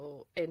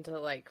go into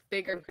like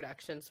bigger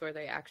productions where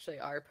they actually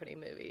are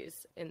putting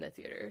movies in the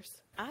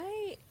theaters.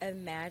 I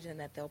imagine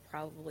that they'll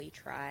probably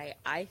try.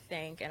 I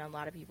think, and a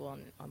lot of people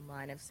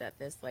online have said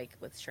this, like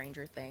with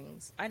Stranger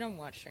Things. I don't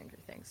watch Stranger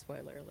Things,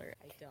 spoiler alert,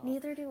 I don't.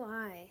 Neither do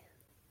I.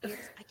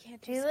 I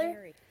can't do Taylor?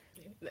 scary.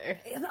 There.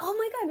 Oh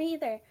my God, me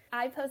either.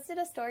 I posted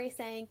a story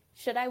saying,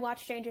 should I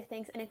watch Stranger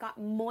Things? And it got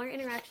more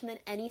interaction than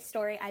any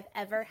story I've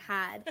ever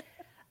had.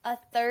 A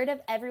third of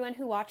everyone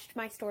who watched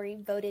my story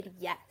voted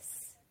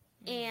yes.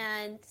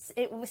 And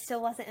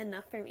still wasn't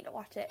enough for me to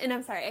watch it. And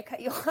I'm sorry, I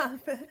cut you off.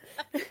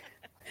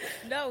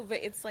 No, but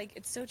it's like,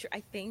 it's so true.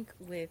 I think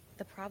with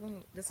the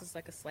problem, this is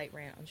like a slight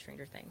rant on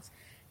Stranger Things.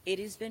 It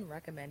has been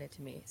recommended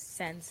to me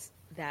since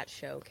that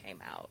show came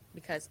out,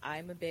 because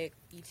I'm a big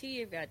ET,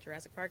 I've got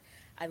Jurassic Park.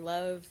 I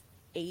love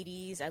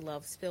 80s, I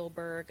love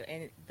Spielberg,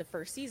 and the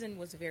first season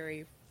was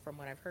very, from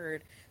what I've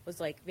heard, was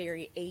like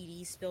very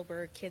 80s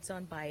Spielberg, kids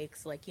on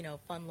bikes, like, you know,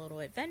 fun little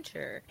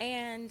adventure.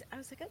 And I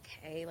was like,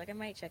 okay, like I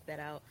might check that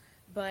out.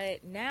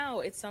 But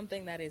now it's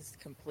something that is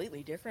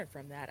completely different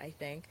from that, I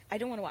think. I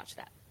don't want to watch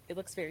that. It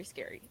looks very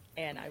scary,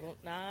 and I will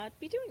not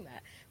be doing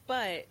that.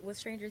 But with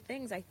Stranger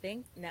Things, I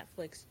think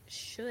Netflix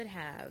should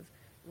have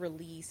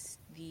released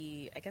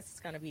I guess it's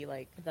going to be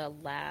like the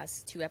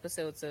last 2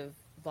 episodes of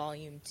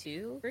Volume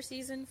 2 for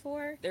Season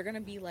 4. They're going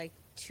to be like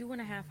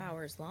 2.5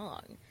 hours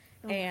long.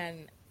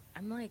 And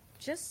I'm like,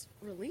 just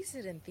release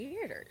it in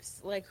theaters.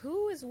 Like,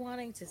 who is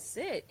wanting to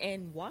sit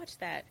and watch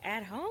that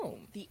at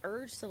home? The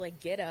urge to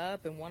like get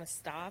up and want to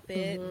stop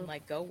it and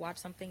like go watch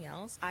something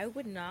else. I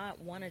would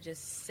not want to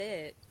just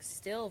sit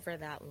still for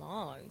that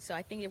long. So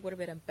I think it would have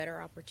been a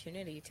better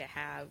opportunity to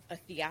have a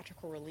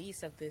theatrical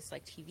release of this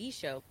like TV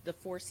show, the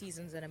 4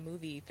 seasons in a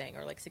movie thing,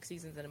 or like 6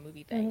 seasons in a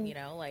movie thing, you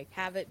know, like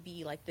have it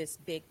be like this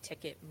big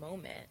ticket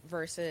moment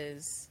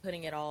versus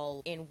putting it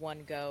all in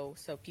one go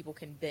so people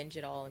can binge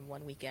it all in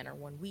one weekend or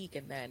 1 week,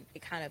 and then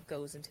it kind of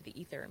goes into the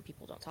ether and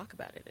people don't talk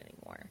about it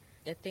anymore.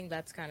 I think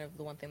that's kind of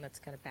the one thing that's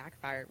kind of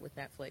backfired with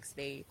Netflix.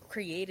 They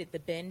created the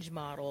binge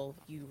model.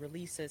 You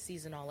release a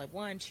season all at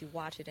once, you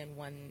watch it in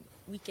one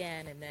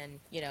weekend, and then,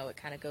 you know, it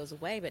kind of goes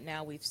away. But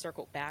now we've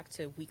circled back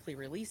to weekly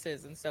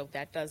releases, and so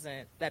that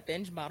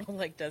binge model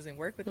like doesn't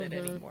work with it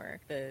anymore.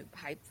 The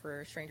hype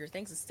for Stranger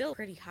Things is still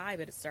pretty high,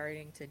 but it's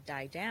starting to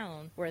die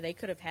down, where they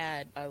could have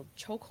had a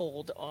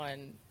chokehold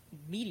on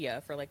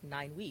media for like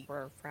 9 weeks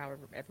or for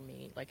however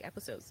many like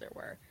episodes there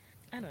were.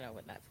 I don't know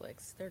with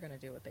Netflix. They're going to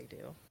do what they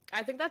do.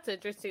 I think that's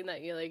interesting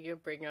that you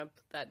bring up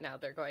that now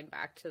they're going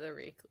back to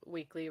the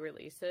weekly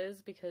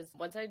releases, because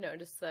once I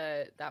noticed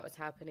that was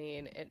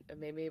happening, it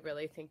made me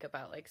really think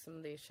about like some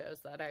of these shows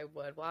that I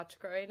would watch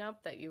growing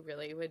up, that you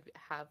really would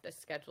have the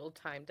scheduled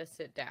time to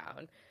sit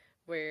down,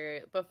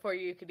 where before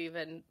you could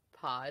even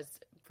pause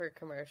for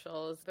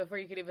commercials, before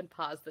you could even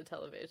pause the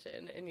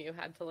television, and you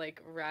had to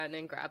like run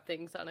and grab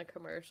things on a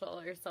commercial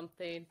or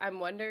something. I'm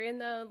wondering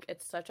though,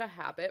 it's such a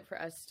habit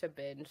for us to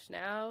binge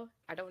now.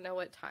 I don't know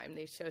what time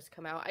these shows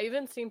come out. I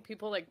even seen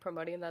people like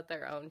promoting that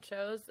their own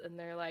shows, and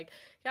they're like,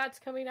 yeah, it's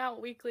coming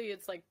out weekly.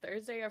 It's like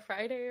Thursday or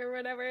Friday or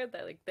whatever.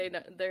 That like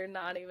they're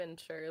not even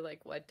sure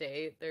like what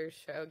day their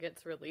show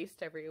gets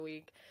released every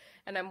week.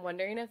 And I'm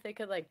wondering if they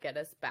could like get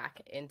us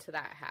back into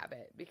that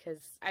habit,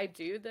 because I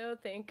do though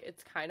think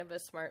it's kind of a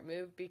smart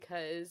move,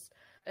 because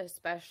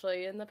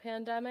especially in the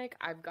pandemic,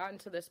 I've gotten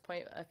to this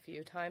point a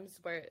few times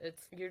where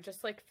you're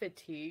just like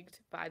fatigued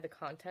by the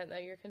content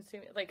that you're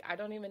consuming. Like I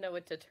don't even know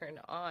what to turn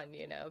on,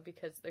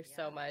 because there's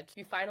so much.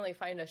 You finally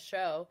find a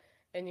show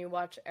and you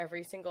watch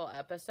every single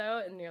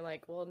episode and you're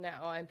like, well,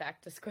 now I'm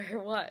back to square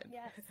one.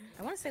 Yes.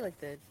 I want to say like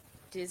the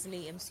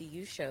Disney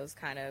MCU shows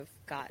kind of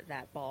got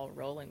that ball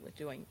rolling with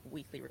doing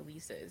weekly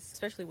releases,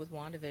 especially with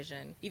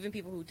WandaVision. Even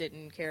people who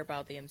didn't care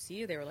about the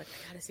MCU, they were like,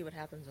 I gotta see what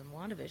happens in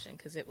WandaVision,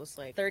 because it was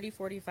like 30,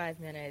 45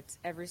 minutes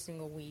every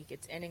single week.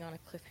 It's ending on a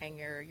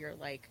cliffhanger. You're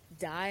like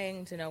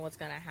dying to know what's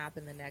gonna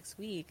happen the next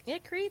week.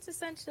 It creates a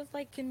sense of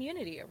like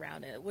community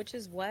around it, which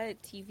is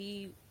what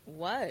TV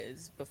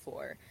was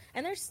before.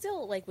 And there's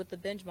still, like with the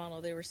binge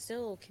model, there was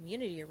still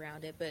community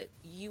around it, but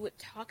you would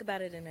talk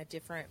about it in a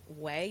different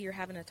way. You're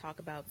having to talk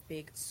about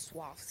big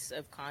swaths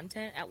of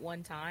content at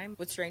one time.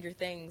 With Stranger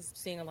Things,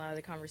 seeing a lot of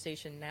the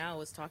conversation now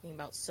is talking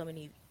about so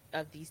many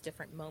of these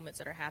different moments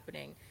that are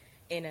happening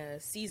in a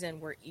season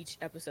where each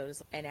episode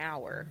is an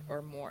hour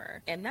or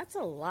more. And that's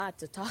a lot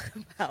to talk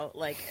about,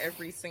 like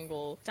every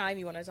single time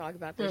you want to talk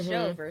about the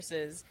show,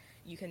 versus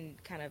you can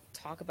kind of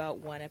talk about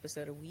one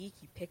episode a week.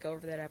 You pick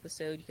over that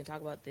episode. You can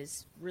talk about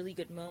this really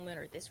good moment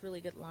or this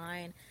really good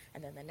line.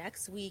 And then the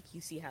next week,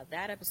 you see how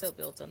that episode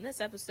builds on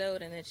this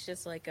episode. And it's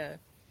just like a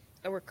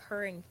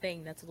recurring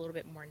thing that's a little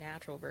bit more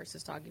natural,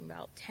 versus talking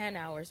about 10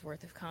 hours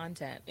worth of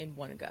content in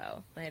one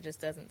go. Like, it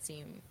just doesn't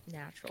seem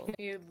natural.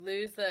 You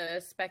lose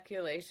the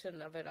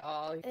speculation of it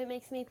all. It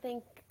makes me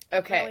think.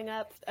 Okay. Growing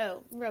up,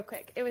 real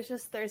quick, it was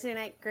just Thursday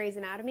night Grey's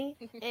Anatomy,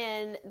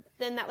 and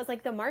then that was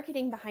like the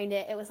marketing behind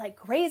it. It was like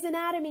Grey's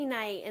Anatomy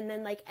night, and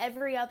then like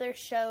every other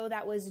show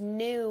that was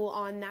new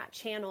on that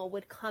channel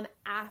would come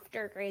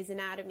after Grey's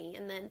Anatomy,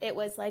 and then it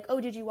was like, oh,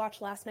 did you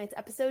watch last night's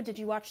episode? Did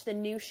you watch the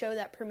new show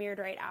that premiered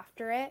right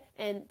after it?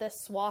 And the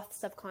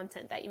swaths of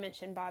content that you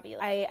mentioned, Bobby,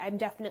 I'm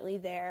definitely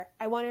there.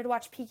 I wanted to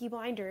watch Peaky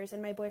Blinders,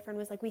 and my boyfriend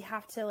was like, we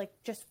have to like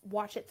just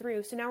watch it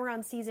through. So now we're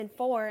on season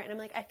 4, and I'm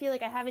like, I feel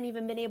like I haven't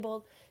even been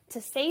able to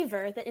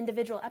savor the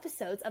individual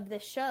episodes of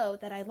this show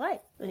that I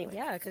like. Anyway.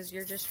 Yeah, because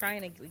you're just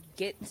trying to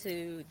get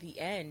to the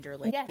end or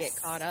like get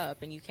caught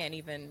up, and you can't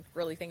even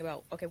really think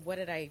about, okay, what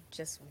did I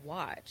just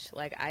watch?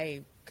 Like,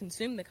 I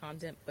consumed the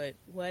content, but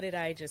what did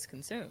I just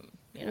consume?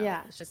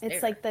 Yeah,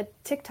 it's like the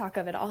TikTok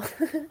of it all.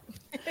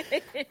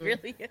 It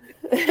really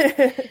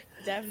is.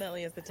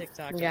 Definitely is the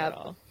TikTok of it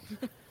all.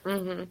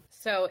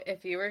 So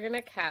if you were going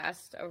to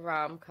cast a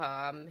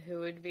rom-com, who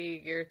would be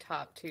your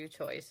top 2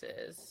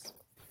 choices?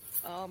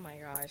 Oh my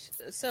gosh.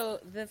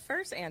 So the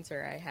first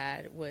answer I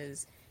had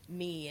was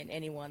me and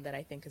anyone that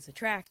I think is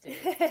attractive.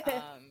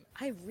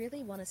 I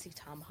really want to see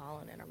Tom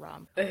Holland in a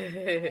rom-com.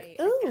 I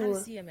gotta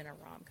see him in a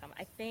rom-com.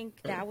 I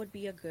think that would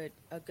be a good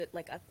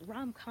like a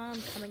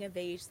rom-com coming of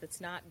age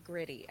that's not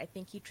gritty. I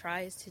think he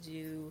tries to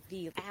do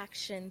the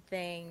action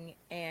thing,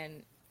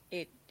 and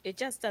it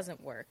just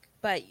doesn't work.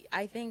 But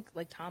I think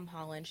like Tom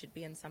Holland should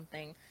be in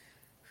something.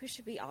 Who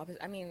should be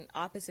opposite? I mean,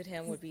 opposite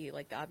him would be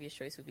like the obvious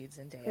choice would be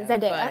Zendaya.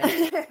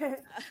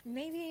 But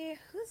maybe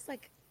who's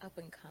like up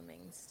and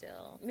coming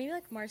still? Maybe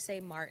like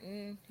Marseille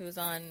Martin, who's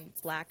on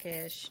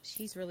Blackish.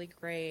 She's really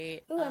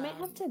great. Ooh, I might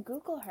have to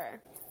Google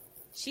her.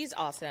 She's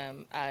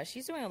awesome.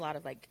 She's doing a lot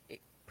of like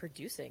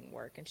producing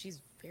work, and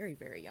she's very,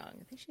 very young.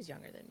 I think she's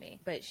younger than me,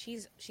 but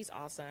she's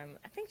awesome.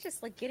 I think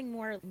just like getting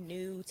more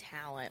new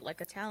talent, like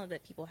a talent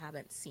that people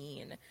haven't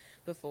seen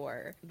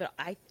before. But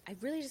I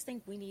really just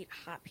think we need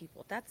hot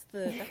people. That's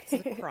the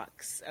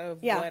crux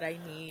of what I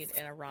need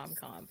in a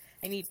rom-com.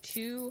 I need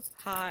 2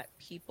 hot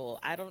people.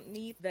 I don't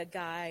need the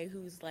guy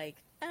who's like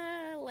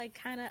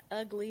kind of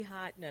ugly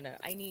hot. No,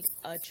 I need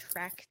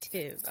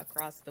attractive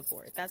across the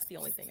board. That's the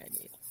only thing I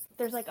need.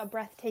 There's like a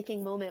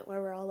breathtaking moment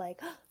where we're all like,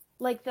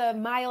 like the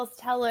Miles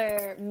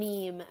Teller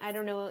meme. I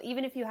don't know,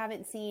 even if you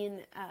haven't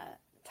seen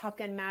Top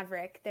Gun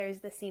Maverick, there's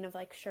the scene of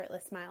like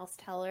shirtless Miles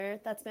Teller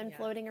that's been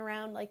floating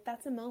around. Like,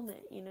 that's a moment,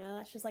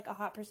 that's just like a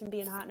hot person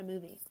being hot in a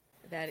movie.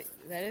 That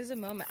is a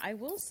moment. I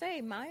will say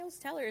Miles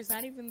Teller is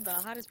not even the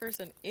hottest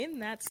person in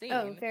that scene.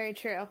 Oh, very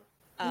true.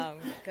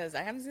 Because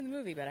I haven't seen the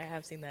movie, but I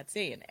have seen that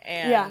scene.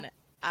 And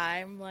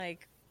I'm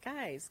like,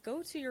 guys,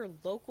 go to your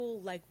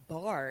local like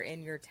bar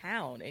in your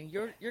town, and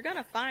you're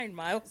gonna find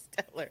Miles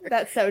Teller.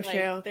 That's so Like,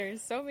 true.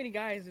 there's so many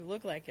guys who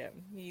look like him.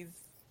 He's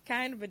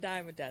kind of a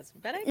dime a dozen,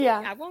 but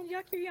Yeah. I won't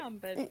yuck your yum,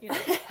 but you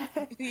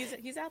know,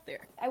 he's out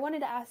there. I wanted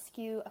to ask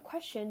you a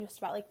question just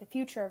about like the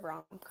future of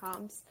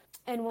rom-coms,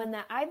 and one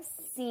that I've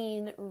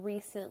seen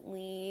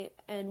recently,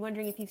 and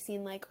wondering if you've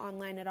seen like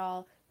online at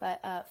all,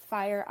 but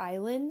Fire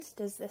Island.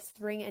 Does this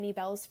ring any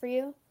bells for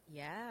you?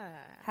 Yeah.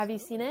 Have you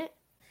seen it?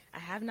 I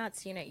have not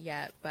seen it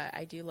yet, but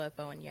I do love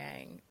Bowen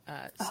Yang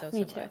Me so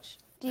too. much.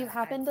 Do you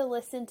happen to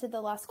listen to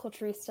the Las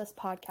Culturistas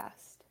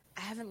podcast?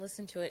 I haven't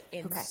listened to it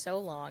in Okay. so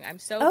long. I'm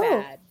so Oh.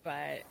 bad,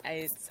 but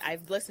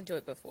I've listened to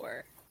it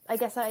before. I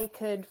guess I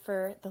could,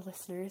 for the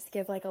listeners,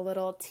 give like a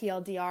little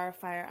TLDR of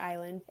Fire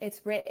Island.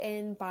 It's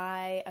written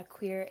by a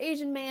queer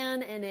Asian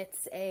man, and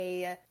it's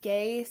a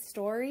gay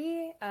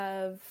story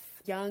of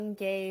young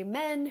gay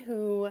men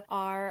who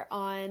are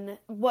on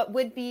what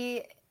would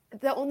be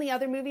the only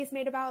other movies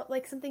made about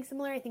like something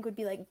similar, I think, would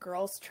be like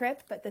Girls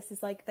Trip, but this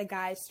is like the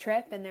guys'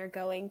 trip, and they're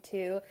going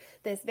to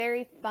this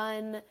very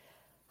fun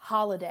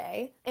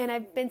holiday. And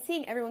I've been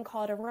seeing everyone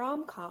call it a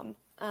rom-com,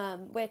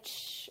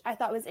 which I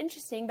thought was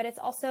interesting, but it's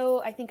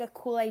also, I think, a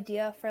cool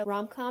idea for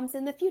rom-coms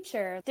in the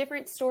future.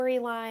 Different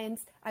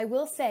storylines. I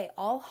will say,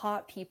 all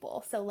hot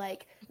people. So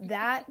like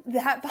that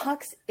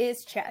box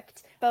is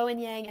checked. Bowen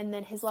Yang and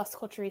then his Las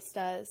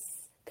Culturistas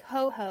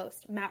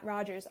co-host, Matt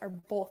Rogers, are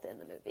both in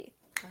the movie.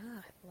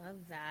 Ah, I love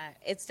that.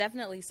 It's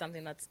definitely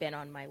something that's been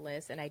on my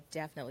list, and I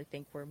definitely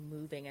think we're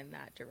moving in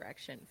that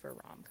direction for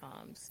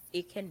rom-coms.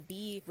 It can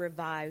be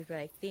revived, but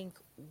I think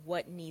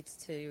what needs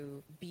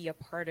to be a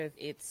part of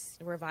its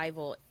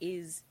revival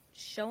is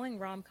showing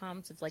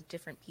rom-coms of like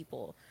different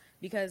people.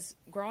 Because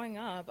growing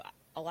up,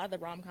 a lot of the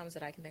rom-coms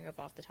that I can think of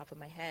off the top of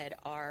my head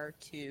are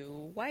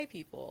two white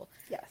people.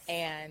 Yes.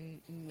 And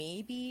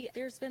maybe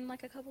there's been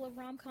like a couple of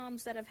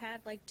rom-coms that have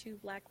had like two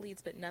black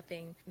leads, but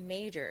nothing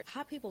major.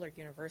 Hot people are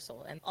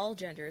universal, and all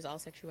genders, all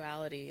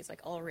sexualities,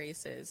 like all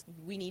races.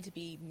 We need to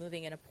be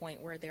moving at a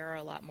point where there are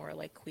a lot more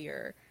like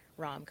queer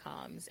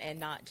rom-coms, and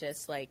not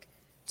just like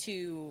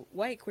to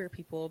white queer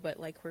people, but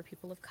like queer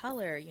people of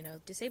color, you know,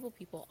 disabled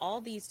people.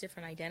 All these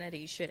different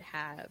identities should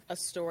have a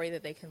story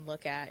that they can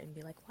look at and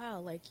be like,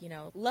 wow, like, you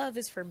know, love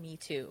is for me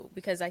too.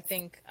 Because I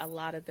think a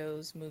lot of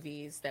those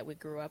movies that we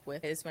grew up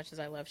with, as much as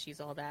I love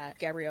She's All That,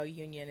 Gabrielle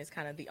Union is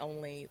kind of the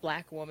only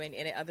black woman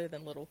in it other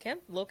than Lil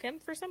Kim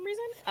for some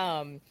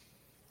reason.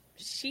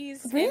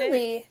 She's in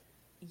Really? it.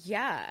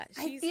 Yeah.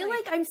 I feel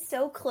like I'm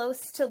so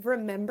close to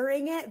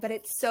remembering it, but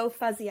it's so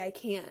fuzzy I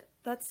can't.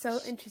 That's so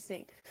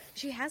interesting.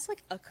 She has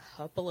like a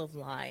couple of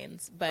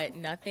lines, but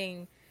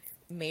nothing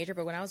major.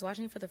 But when I was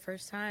watching it for the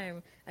first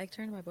time, I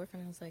turned to my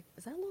boyfriend and I was like,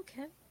 "Is that Lil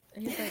Kim?"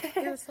 And he's like,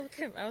 "Yeah, that's Lil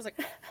Kim." I was like,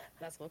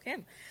 "That's Lil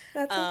Kim."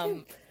 That's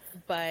okay.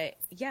 But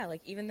yeah,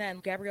 like even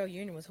then, Gabrielle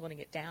Union was holding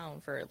it down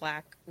for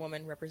black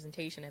woman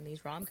representation in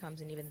these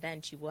rom-coms, and even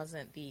then, she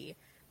wasn't the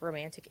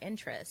romantic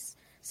interest.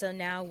 So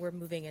now we're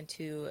moving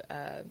into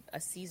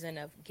a season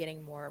of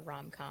getting more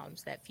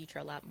rom-coms that feature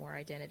a lot more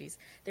identities.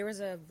 There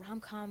was a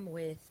rom-com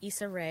with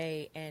Issa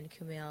Rae and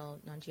Kumail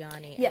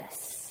Nanjiani.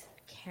 Yes.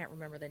 I can't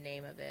remember the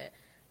name of it,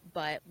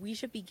 but we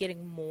should be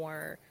getting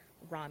more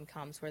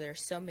rom-coms where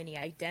there's so many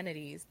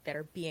identities that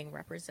are being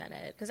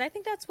represented. Because I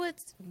think that's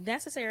what's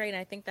necessary, and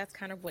I think that's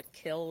kind of what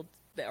killed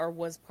or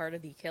was part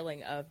of the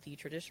killing of the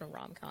traditional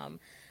rom-com,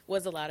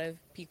 was a lot of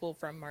people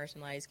from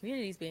marginalized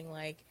communities being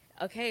like,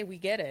 okay, we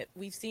get it.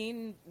 We've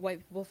seen white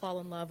people fall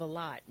in love a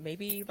lot.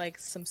 Maybe like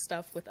some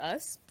stuff with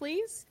us,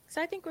 please.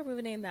 So I think we're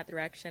moving in that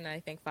direction.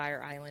 I think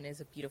Fire Island is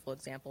a beautiful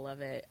example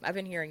of it. I've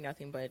been hearing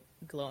nothing but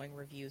glowing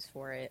reviews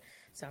for it.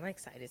 So I'm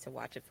excited to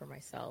watch it for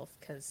myself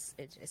because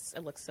it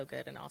looks so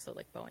good. And also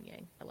like Bowen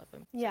Yang. I love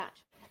him. Yeah.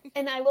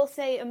 And I will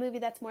say a movie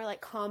that's more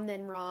like calm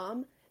than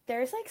rom.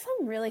 There's like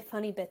some really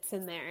funny bits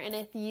in there. And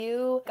if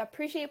you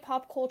appreciate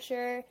pop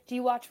culture, do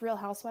you watch Real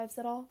Housewives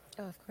at all?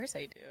 Oh, of course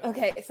I do.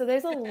 Okay, so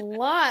there's a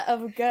lot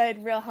of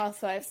good Real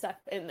Housewives stuff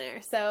in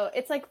there. So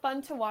it's like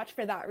fun to watch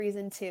for that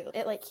reason too.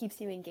 It like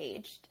keeps you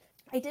engaged.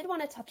 I did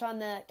want to touch on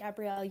the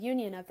Gabrielle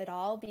Union of it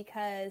all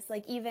because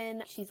like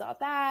even She's All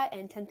That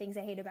and 10 Things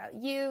I Hate About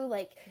You,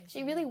 like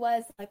she really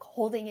was like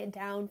holding it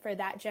down for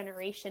that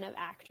generation of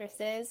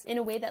actresses in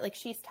a way that like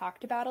she's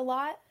talked about a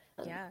lot.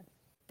 Yeah.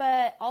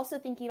 But also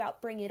thinking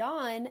about Bring It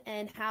On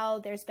and how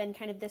there's been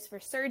kind of this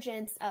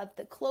resurgence of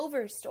the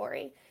Clovers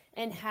story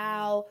and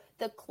how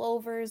the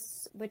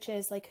Clovers, which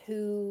is like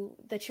who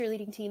the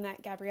cheerleading team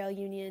that Gabrielle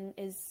Union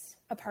is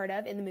a part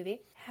of in the movie,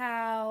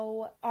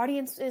 how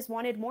audiences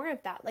wanted more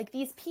of that. Like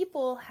these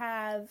people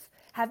have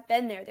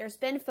been there. There's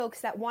been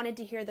folks that wanted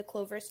to hear the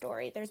Clover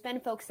story. There's been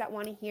folks that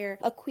want to hear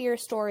a queer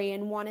story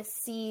and want to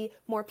see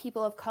more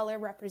people of color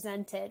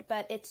represented.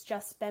 But it's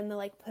just been the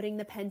like putting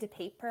the pen to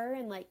paper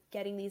and like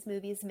getting these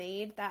movies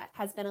made that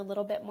has been a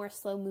little bit more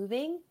slow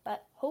moving.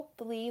 But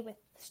hopefully with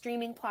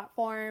streaming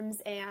platforms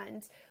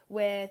and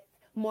with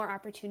more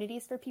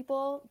opportunities for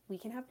people, we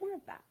can have more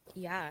of that.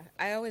 Yeah,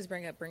 I always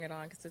bring up Bring It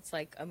On because it's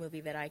like a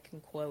movie that I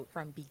can quote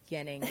from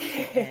beginning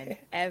to end.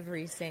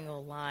 Every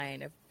single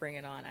line of Bring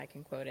It On, I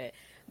can quote it.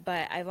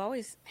 But I've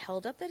always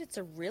held up that it's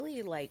a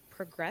really like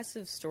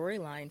progressive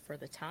storyline for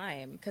the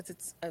time, because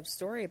it's a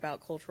story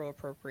about cultural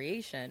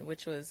appropriation,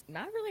 which was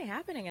not really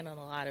happening in a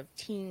lot of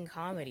teen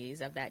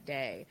comedies of that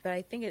day. But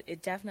I think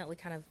it definitely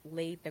kind of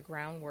laid the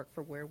groundwork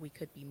for where we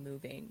could be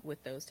moving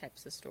with those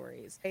types of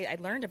stories. I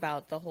learned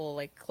about the whole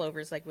like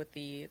Clovers, like with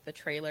the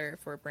trailer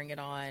for Bring It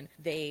On.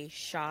 They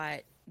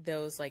shot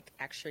those like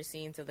extra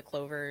scenes of the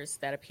Clovers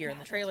that appear in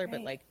the trailer,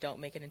 but like don't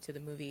make it into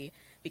the movie,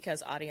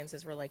 because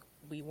audiences were like,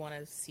 we want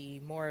to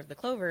see more of the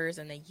Clovers,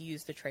 and they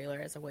used the trailer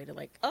as a way to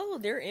like, oh,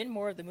 they're in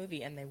more of the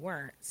movie, and they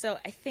weren't. So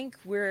I think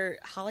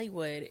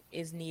Hollywood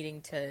is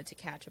needing to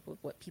catch up with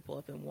what people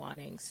have been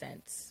wanting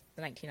since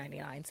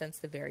 1999, since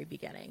the very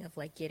beginning, of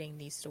like getting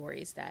these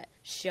stories that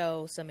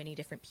show so many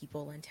different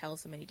people and tell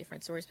so many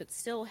different stories, but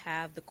still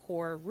have the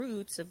core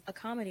roots of a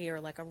comedy or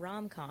like a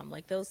rom-com,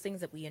 like those things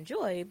that we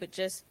enjoy, but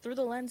just through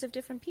the lens of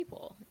different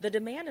people. The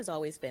demand has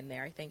always been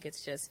there. I think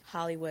it's just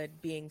Hollywood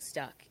being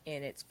stuck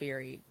in its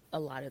very, a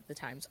lot of the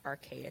times,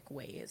 archaic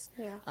ways.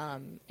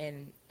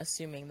 And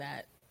assuming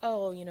that,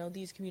 oh, you know,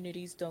 these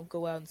communities don't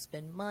go out and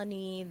spend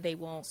money, they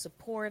won't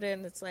support it,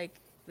 and it's like,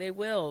 they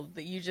will,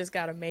 but you just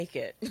got to make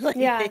it. Like,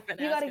 you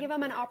got to give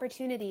them an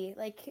opportunity.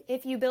 Like,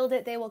 if you build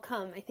it, they will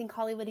come. I think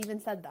Hollywood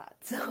even said that.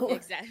 So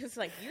exactly, it's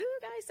like, you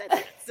guys said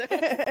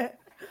that.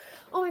 So.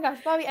 Oh my gosh,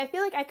 Bobby, I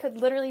feel like I could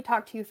literally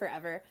talk to you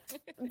forever,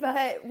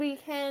 but we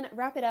can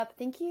wrap it up.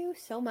 Thank you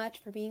so much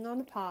for being on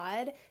the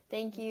pod.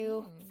 Thank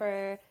you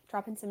for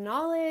dropping some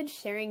knowledge,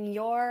 sharing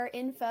your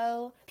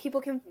info.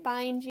 People can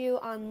find you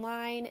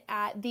online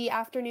at The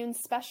Afternoon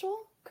Special,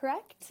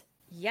 correct?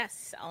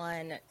 Yes,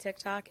 on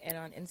TikTok and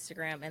on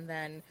Instagram, and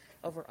then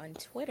over on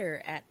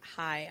Twitter at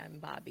Hi, I'm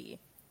Bobby.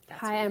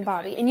 Hi, I'm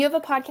Bobby. And you have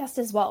a podcast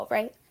as well,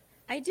 right?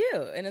 I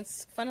do, and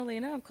it's, funnily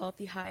enough, called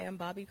the Hi, I'm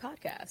Bobby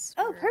podcast.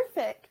 Oh,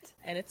 perfect.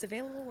 And it's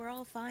available where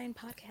all fine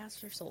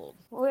podcasts are sold.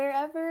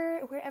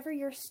 Wherever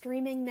you're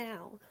streaming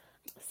now.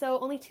 So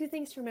only 2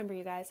 things to remember,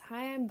 you guys.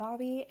 Hi, I'm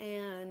Bobby,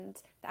 and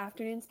The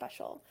Afternoon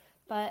Special.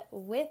 But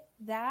with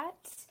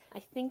that, I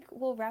think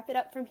we'll wrap it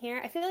up from here.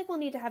 I feel like we'll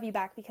need to have you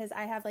back because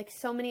I have like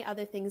so many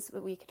other things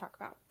that we could talk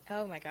about.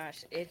 Oh my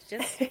gosh. It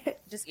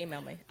just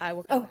email me. I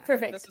will come back.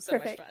 Perfect. This was so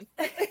much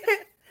fun.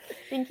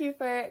 Thank you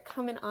for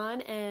coming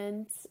on,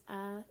 and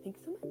thanks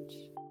so much.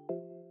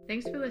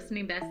 Thanks for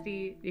listening,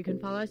 bestie. You can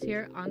follow us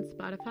here on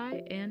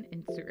Spotify and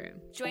Instagram.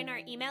 Join our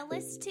email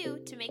list too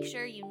to make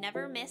sure you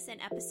never miss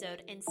an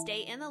episode and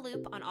stay in the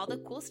loop on all the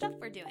cool stuff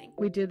we're doing.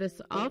 We do this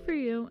all for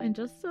you and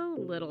just so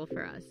little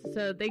for us.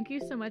 So thank you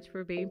so much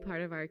for being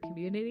part of our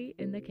community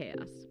in the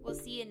chaos. We'll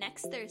see you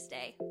next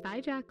Thursday.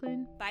 Bye,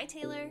 Jacqueline. Bye,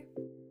 Taylor.